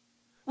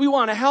 We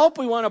want to help,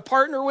 we want to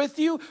partner with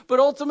you,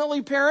 but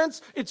ultimately,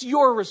 parents, it's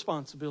your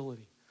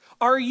responsibility.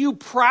 Are you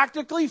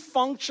practically,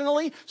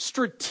 functionally,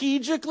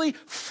 strategically,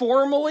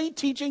 formally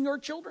teaching your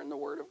children the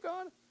Word of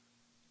God?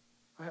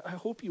 I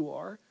hope you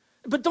are.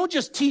 But don't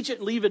just teach it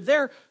and leave it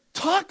there.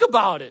 Talk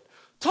about it.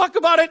 Talk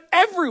about it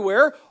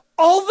everywhere,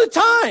 all the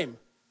time.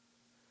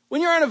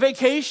 When you're on a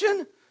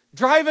vacation,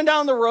 driving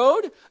down the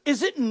road,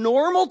 is it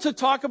normal to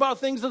talk about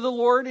things of the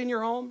Lord in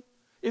your home?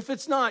 If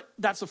it's not,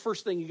 that's the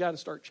first thing you got to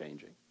start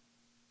changing.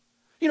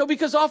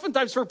 Because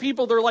oftentimes for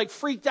people, they're like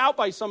freaked out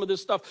by some of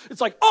this stuff. It's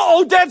like,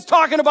 oh, Dad's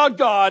talking about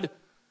God.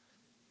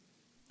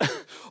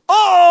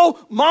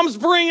 Oh, Mom's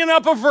bringing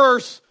up a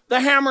verse. The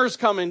hammer's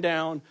coming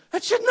down.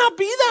 That should not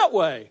be that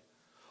way.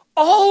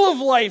 All of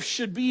life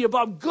should be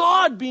about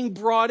God being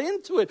brought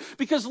into it.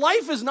 Because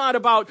life is not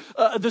about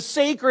the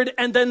sacred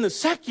and then the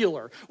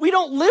secular. We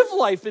don't live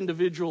life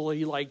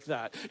individually like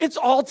that. It's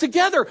all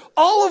together.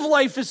 All of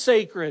life is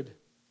sacred.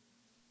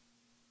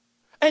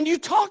 And you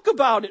talk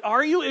about it,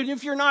 are you? And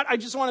if you're not, I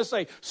just want to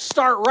say,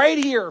 start right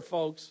here,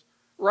 folks.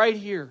 Right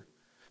here.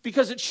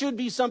 Because it should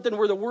be something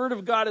where the Word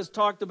of God is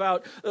talked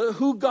about,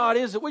 who God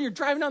is. When you're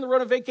driving down the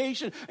road on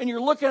vacation and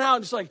you're looking out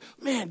and it's like,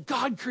 man,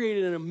 God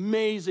created an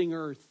amazing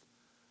earth.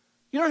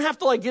 You don't have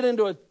to get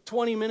into a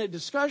 20-minute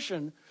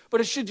discussion,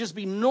 but it should just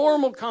be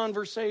normal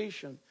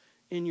conversation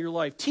in your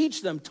life.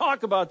 Teach them,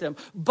 talk about them,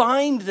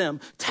 bind them,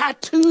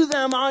 tattoo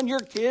them on your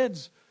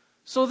kids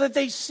so that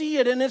they see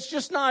it. And it's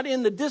just not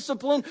in the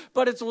discipline,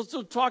 but it's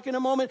also, talk in a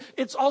moment,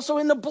 it's also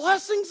in the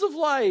blessings of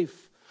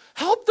life.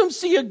 Help them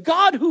see a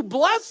God who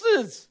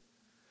blesses.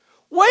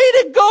 Way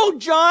to go,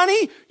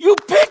 Johnny. You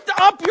picked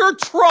up your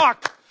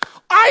truck.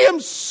 I am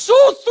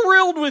so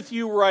thrilled with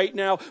you right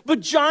now. But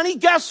Johnny,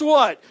 guess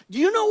what? Do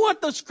you know what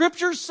the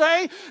scriptures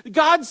say?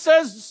 God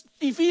says,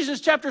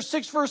 Ephesians chapter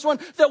 6, verse 1,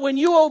 that when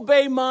you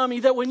obey mommy,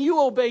 that when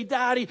you obey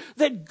daddy,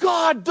 that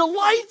God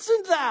delights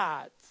in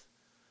that.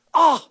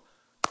 Oh,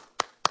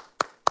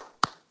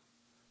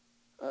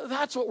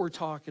 that's what we're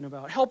talking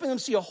about. Helping them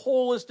see a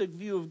holistic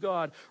view of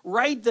God.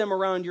 Write them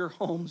around your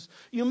homes.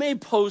 You may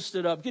post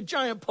it up. Get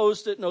giant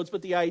Post-it notes,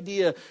 but the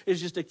idea is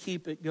just to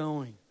keep it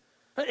going.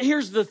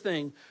 Here's the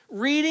thing.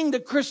 Reading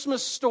the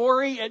Christmas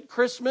story at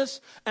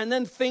Christmas and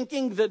then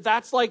thinking that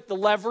that's like the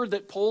lever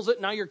that pulls it.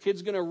 Now your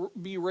kid's going to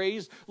be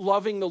raised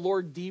loving the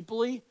Lord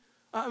deeply.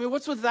 I mean,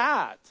 what's with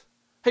that?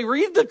 Hey,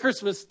 read the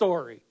Christmas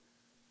story.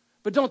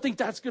 But don't think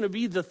that's going to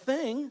be the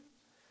thing.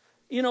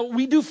 You know,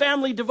 we do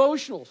family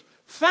devotionals.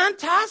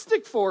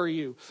 Fantastic for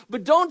you.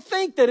 But don't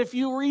think that if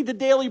you read the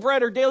Daily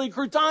Bread or Daily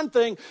Crouton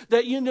thing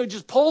that,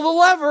 just pull the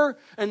lever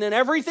and then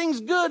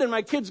everything's good and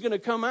my kid's going to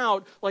come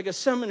out like a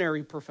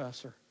seminary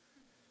professor.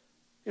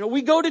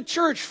 We go to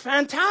church.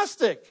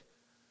 Fantastic.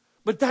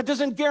 But that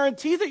doesn't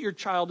guarantee that your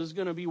child is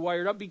going to be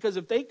wired up, because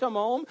if they come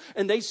home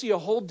and they see a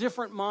whole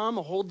different mom,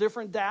 a whole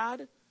different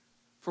dad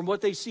from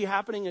what they see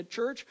happening at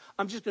church,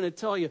 I'm just going to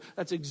tell you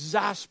that's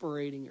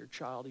exasperating your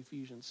child,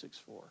 Ephesians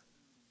 6:4.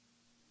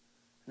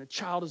 And a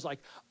child is like,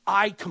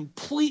 I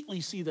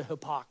completely see the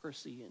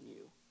hypocrisy in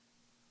you.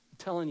 I'm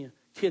telling you,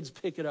 kids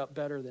pick it up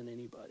better than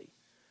anybody.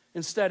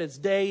 Instead, it's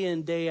day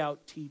in, day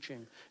out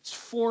teaching. It's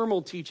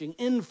formal teaching,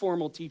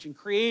 informal teaching,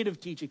 creative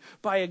teaching,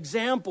 by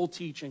example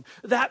teaching.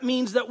 That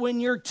means that when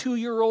your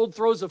 2-year-old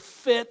throws a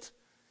fit,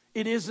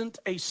 it isn't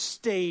a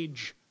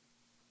stage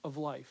of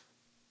life.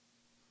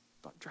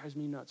 It drives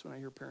me nuts when I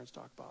hear parents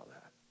talk about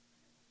that.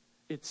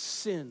 It's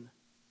sin.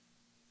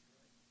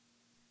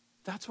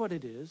 That's what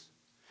it is.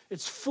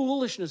 It's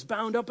foolishness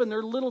bound up in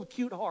their little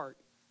cute heart,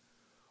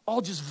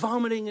 all just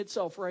vomiting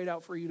itself right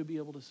out for you to be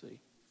able to see.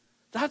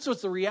 That's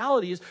what the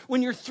reality is.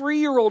 When your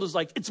 3-year-old is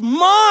like, it's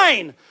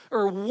mine,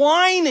 or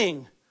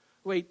whining.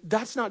 Wait,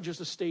 that's not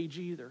just a stage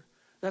either.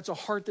 That's a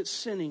heart that's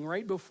sinning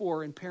right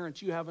before. And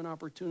parents, you have an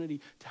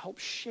opportunity to help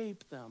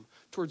shape them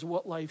towards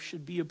what life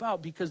should be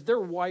about, because they're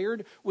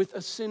wired with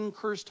a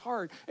sin-cursed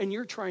heart, and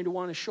you're trying to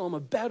want to show them a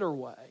better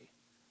way.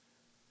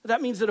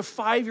 That means that a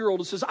 5-year-old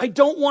who says, I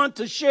don't want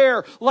to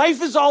share.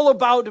 Life is all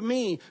about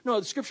me. No,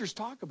 the scriptures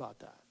talk about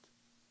that.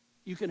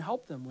 You can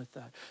help them with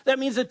that. That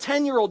means a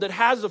 10-year-old that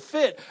has a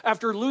fit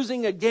after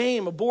losing a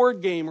game, a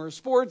board game or a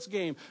sports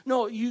game.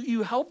 No,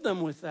 you help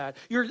them with that.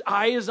 Your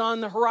eye is on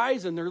the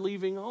horizon. They're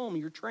leaving home.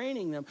 You're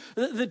training them.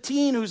 The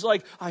teen who's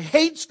like, I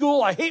hate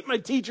school. I hate my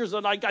teachers.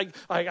 And I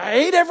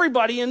hate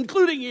everybody,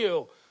 including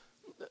you.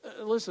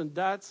 Listen,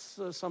 that's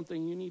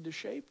something you need to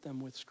shape them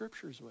with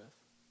scriptures with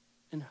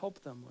and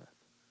help them with.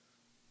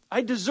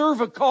 I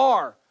deserve a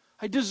car.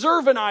 I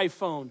deserve an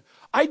iPhone.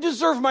 I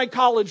deserve my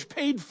college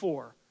paid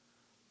for.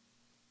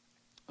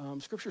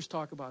 Scriptures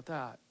talk about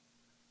that.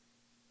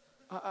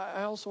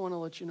 I also want to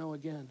let you know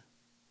again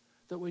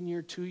that when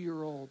your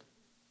 2-year-old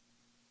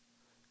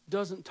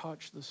doesn't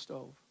touch the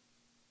stove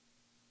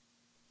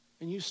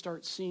and you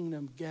start seeing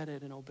them get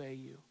it and obey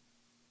you,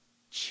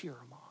 cheer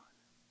them on.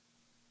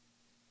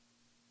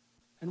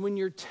 And when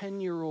your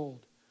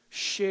 10-year-old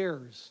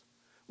shares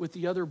with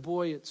the other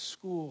boy at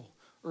school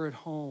or at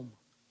home,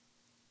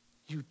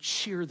 you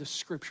cheer the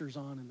scriptures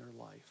on in their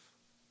life.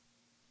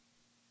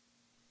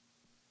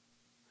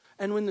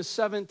 And when the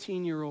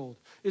 17-year-old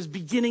is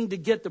beginning to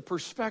get the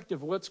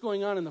perspective of what's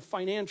going on in the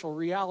financial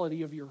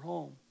reality of your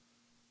home,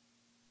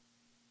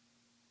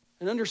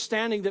 and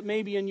understanding that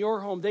maybe in your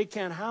home they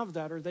can't have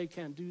that or they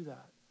can't do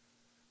that,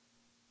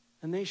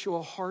 and they show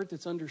a heart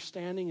that's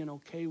understanding and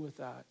okay with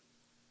that,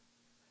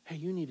 hey,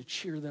 you need to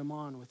cheer them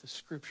on with the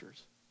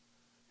scriptures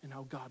and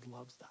how God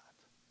loves that.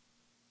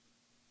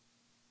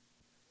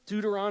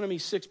 Deuteronomy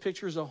 6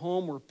 pictures a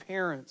home where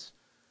parents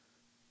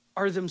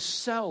are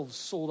themselves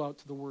sold out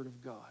to the Word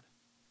of God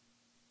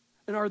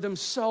and are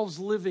themselves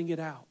living it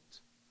out.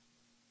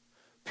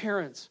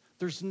 Parents,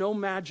 there's no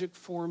magic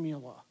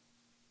formula.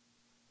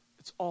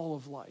 It's all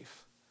of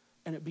life,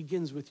 and it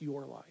begins with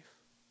your life.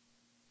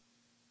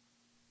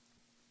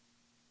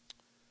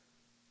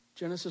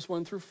 Genesis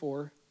 1 through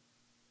 4,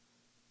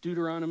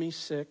 Deuteronomy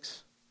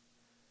 6.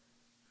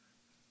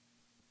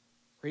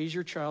 Raise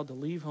your child to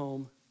leave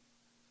home,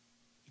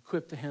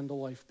 equipped to handle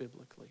life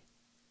biblically.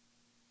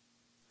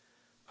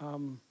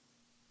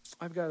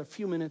 I've got a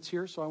few minutes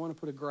here, so I want to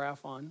put a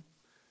graph on.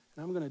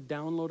 And I'm going to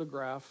download a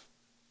graph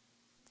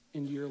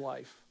into your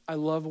life. I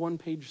love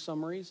one-page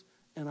summaries,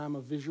 and I'm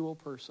a visual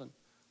person.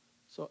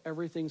 So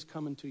everything's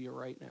coming to you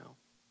right now.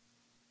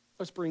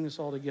 Let's bring this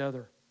all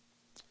together.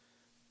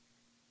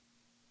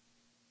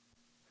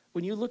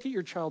 When you look at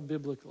your child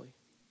biblically,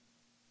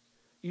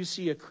 you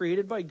see a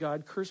created by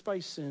God, cursed by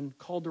sin,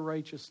 called to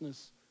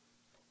righteousness,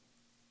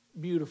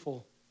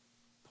 beautiful,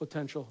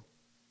 potential,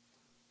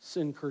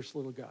 sin-cursed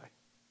little guy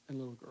and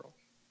little girl.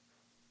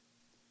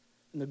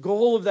 And the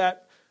goal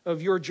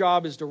of your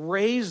job is to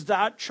raise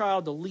that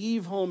child to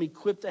leave home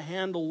equipped to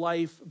handle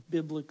life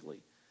biblically.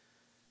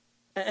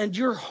 And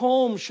your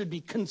home should be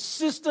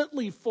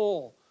consistently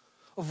full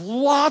of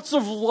lots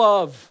of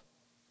love.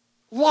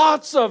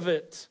 Lots of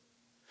it.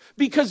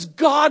 Because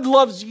God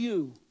loves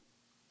you.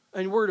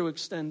 And we're to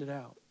extend it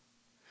out.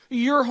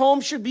 Your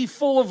home should be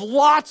full of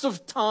lots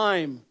of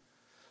time.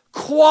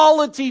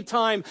 Quality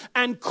time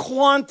and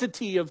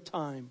quantity of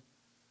time.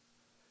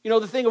 You know,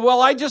 the thing of,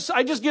 well, I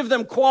just give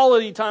them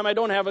quality time. I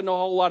don't have a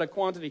whole lot of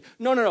quantity.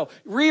 No.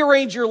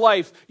 Rearrange your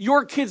life.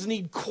 Your kids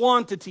need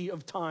quantity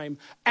of time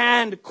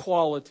and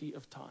quality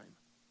of time.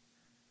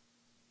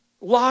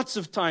 Lots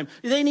of time.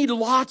 They need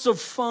lots of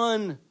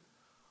fun.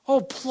 Oh,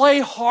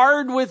 play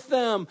hard with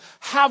them.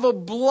 Have a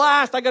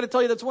blast. I got to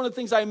tell you, that's one of the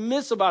things I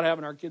miss about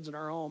having our kids in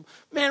our home.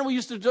 Man, we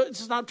used to,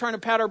 it's not trying to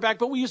pat our back,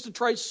 but we used to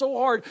try so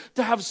hard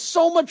to have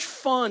so much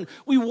fun.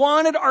 We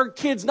wanted our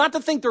kids not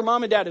to think their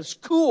mom and dad is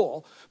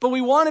cool, but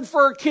we wanted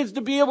for our kids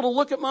to be able to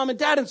look at mom and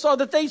dad and saw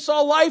that they saw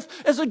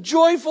life as a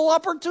joyful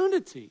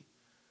opportunity.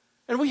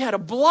 And we had a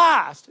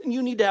blast. And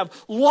you need to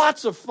have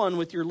lots of fun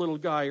with your little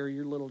guy or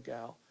your little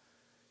gal.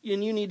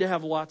 And you need to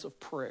have lots of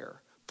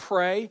prayer.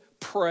 Pray,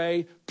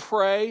 pray,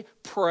 pray,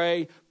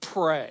 pray,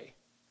 pray.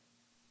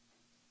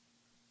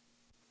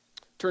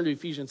 Turn to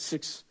Ephesians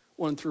 6,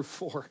 1 through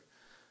 4.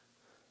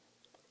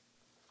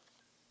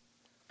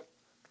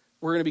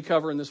 We're going to be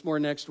covering this more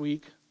next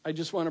week. I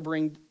just want to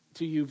bring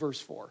to you verse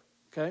 4,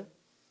 okay?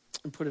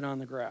 And put it on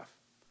the graph.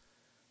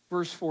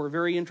 Verse 4,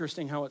 very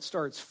interesting how it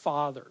starts.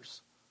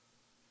 Fathers.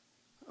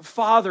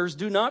 Fathers,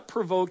 do not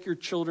provoke your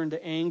children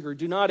to anger.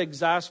 Do not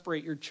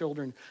exasperate your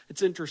children.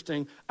 It's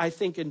interesting. I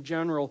think in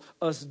general,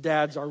 us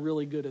dads are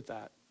really good at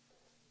that.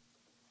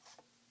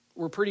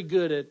 We're pretty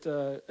good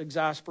at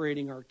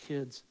exasperating our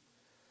kids.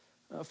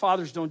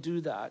 Fathers, don't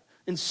do that.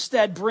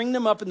 Instead, bring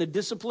them up in the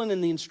discipline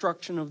and the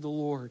instruction of the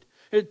Lord.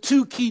 There are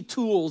two key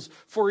tools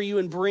for you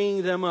in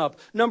bringing them up.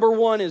 Number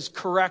one is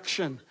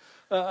correction.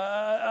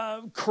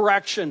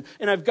 Correction.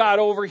 And I've got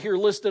over here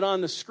listed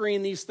on the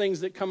screen these things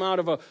that come out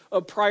of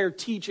a prior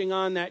teaching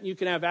on that, and you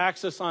can have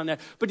access on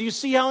that. But do you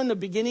see how in the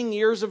beginning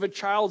years of a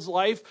child's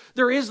life,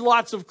 there is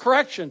lots of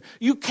correction?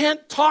 You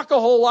can't talk a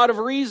whole lot of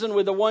reason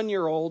with a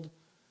 1-year-old.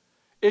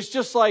 It's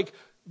just like,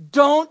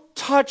 don't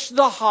touch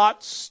the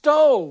hot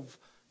stove.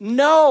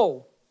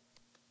 No.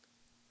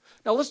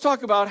 Now let's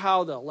talk about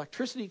how the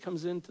electricity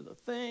comes into the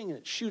thing and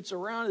it shoots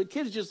around. The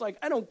kid's just like,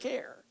 I don't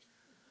care.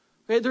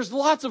 Okay, there's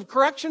lots of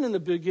correction in the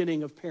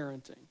beginning of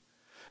parenting.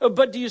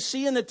 But do you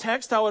see in the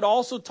text how it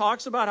also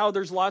talks about how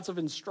there's lots of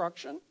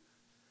instruction?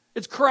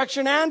 It's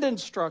correction and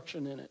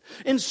instruction in it.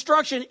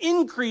 Instruction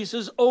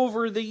increases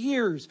over the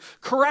years.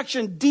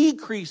 Correction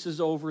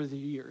decreases over the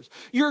years.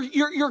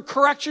 Your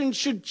correction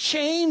should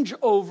change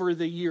over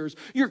the years.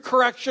 Your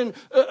correction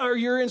or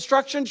your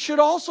instruction should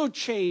also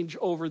change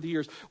over the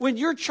years. When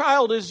your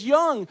child is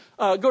young,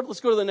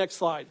 let's go to the next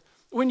slide.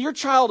 When your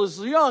child is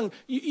young,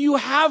 you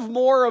have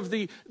more of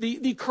the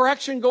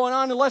correction going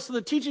on and less of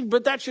the teaching,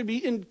 but that should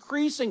be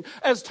increasing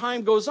as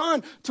time goes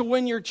on to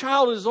when your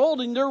child is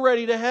old and they're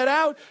ready to head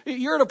out.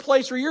 You're at a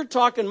place where you're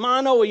talking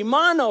mano a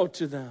mano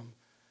to them,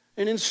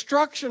 an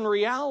instruction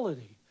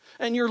reality.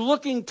 And you're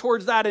looking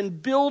towards that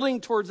and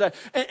building towards that.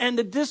 And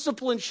the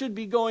discipline should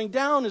be going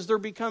down as they're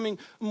becoming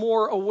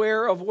more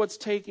aware of what's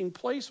taking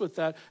place with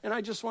that. And I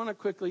just want to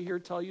quickly here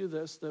tell you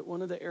this, that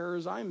one of the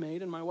errors I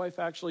made, and my wife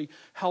actually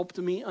helped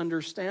me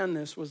understand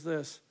this, was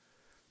this.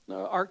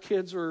 Our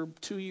kids were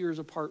 2 years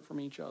apart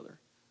from each other.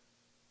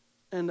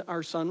 And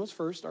our son was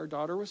first, our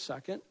daughter was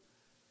second.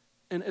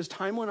 And as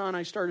time went on,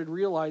 I started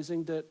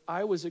realizing that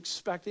I was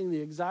expecting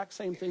the exact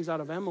same things out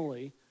of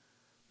Emily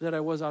that I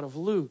was out of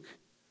Luke.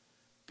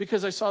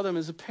 Because I saw them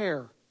as a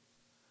pair.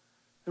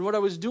 And what I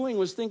was doing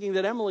was thinking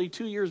that Emily,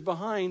 2 years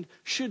behind,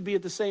 should be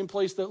at the same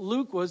place that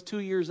Luke was 2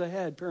 years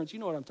ahead. Parents, you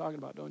know what I'm talking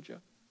about, don't you?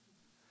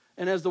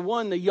 And as the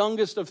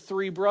youngest of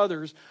 3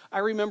 brothers, I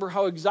remember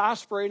how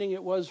exasperating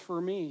it was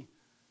for me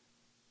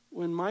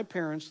when my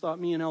parents thought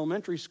me in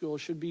elementary school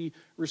should be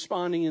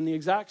responding in the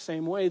exact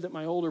same way that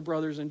my older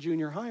brothers in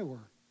junior high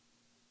were.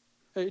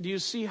 Do you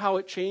see how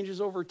it changes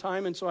over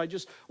time? And so I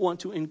just want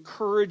to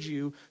encourage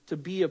you to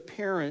be a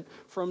parent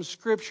from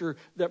Scripture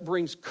that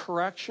brings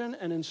correction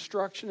and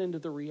instruction into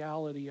the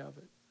reality of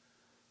it.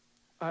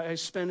 I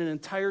spent an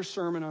entire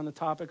sermon on the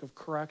topic of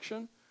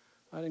correction.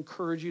 I'd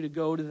encourage you to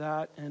go to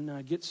that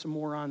and get some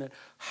more on it.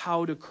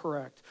 How to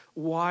correct,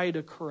 why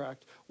to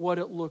correct, what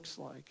it looks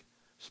like.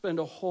 Spend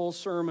a whole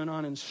sermon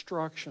on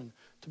instruction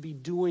to be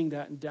doing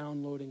that and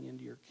downloading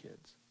into your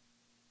kids.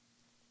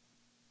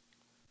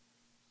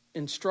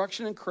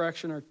 Instruction and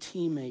correction are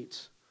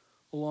teammates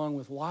along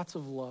with lots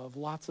of love,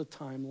 lots of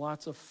time,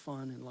 lots of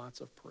fun, and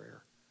lots of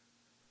prayer.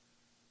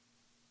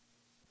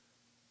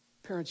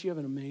 Parents, you have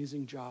an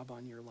amazing job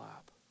on your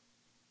lap.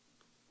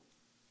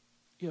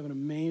 You have an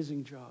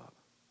amazing job.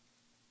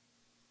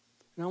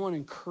 And I want to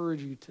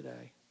encourage you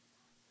today.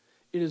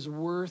 It is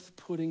worth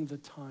putting the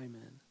time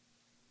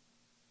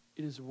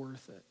in. It is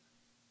worth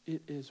it.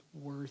 It is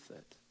worth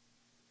it.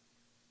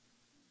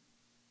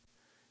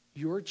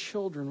 Your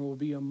children will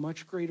be a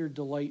much greater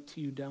delight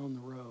to you down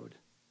the road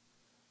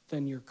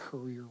than your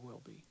career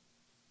will be.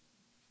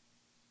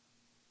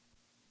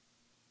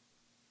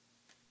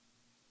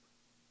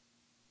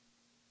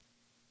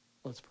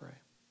 Let's pray.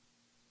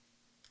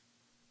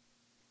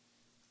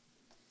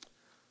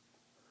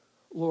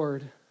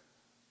 Lord,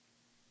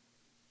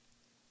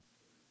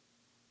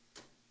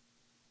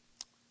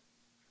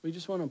 we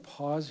just want to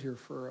pause here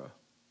for a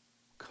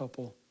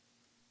couple.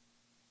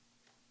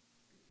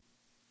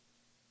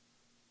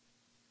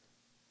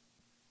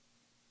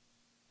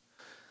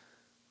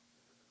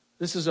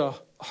 This is a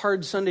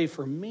hard Sunday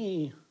for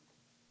me.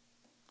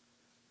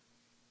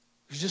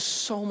 There's just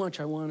so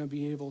much I want to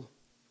be able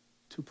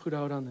to put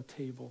out on the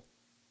table.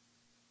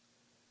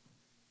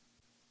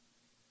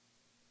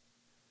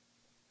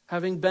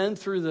 Having been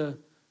through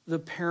the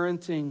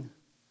parenting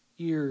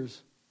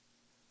years,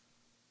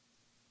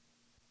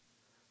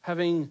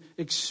 having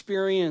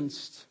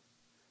experienced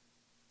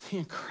the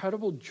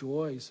incredible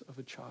joys of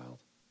a child,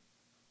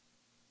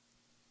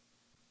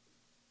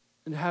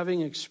 and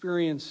having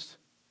experienced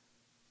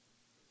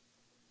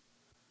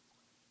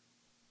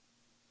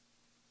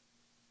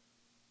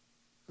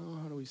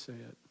how do we say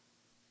it?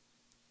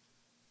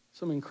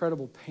 Some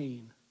incredible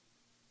pain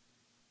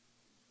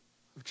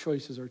of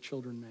choices our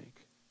children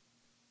make.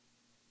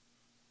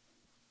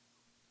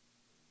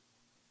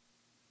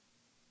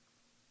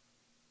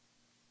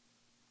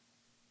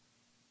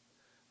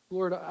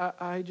 Lord,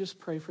 I just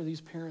pray for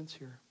these parents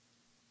here.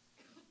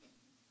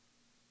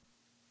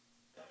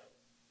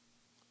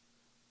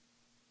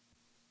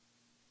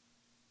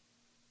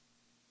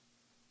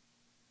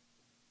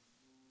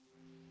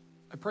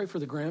 I pray for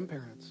the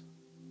grandparents.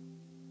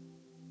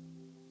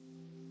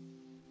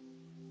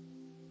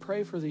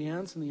 Pray for the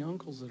aunts and the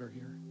uncles that are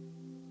here.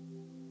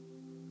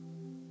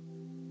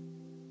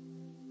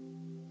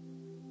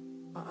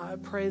 I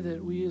pray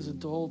that we as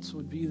adults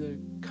would be the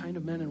kind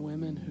of men and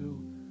women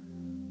who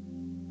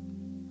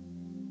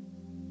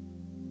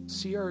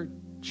see our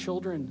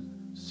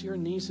children, see our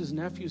nieces,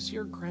 nephews, see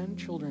our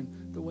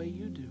grandchildren the way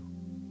you do.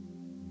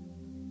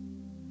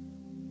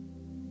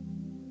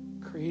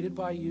 Created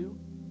by you,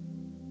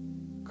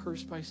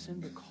 cursed by sin,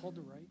 but called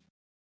to right.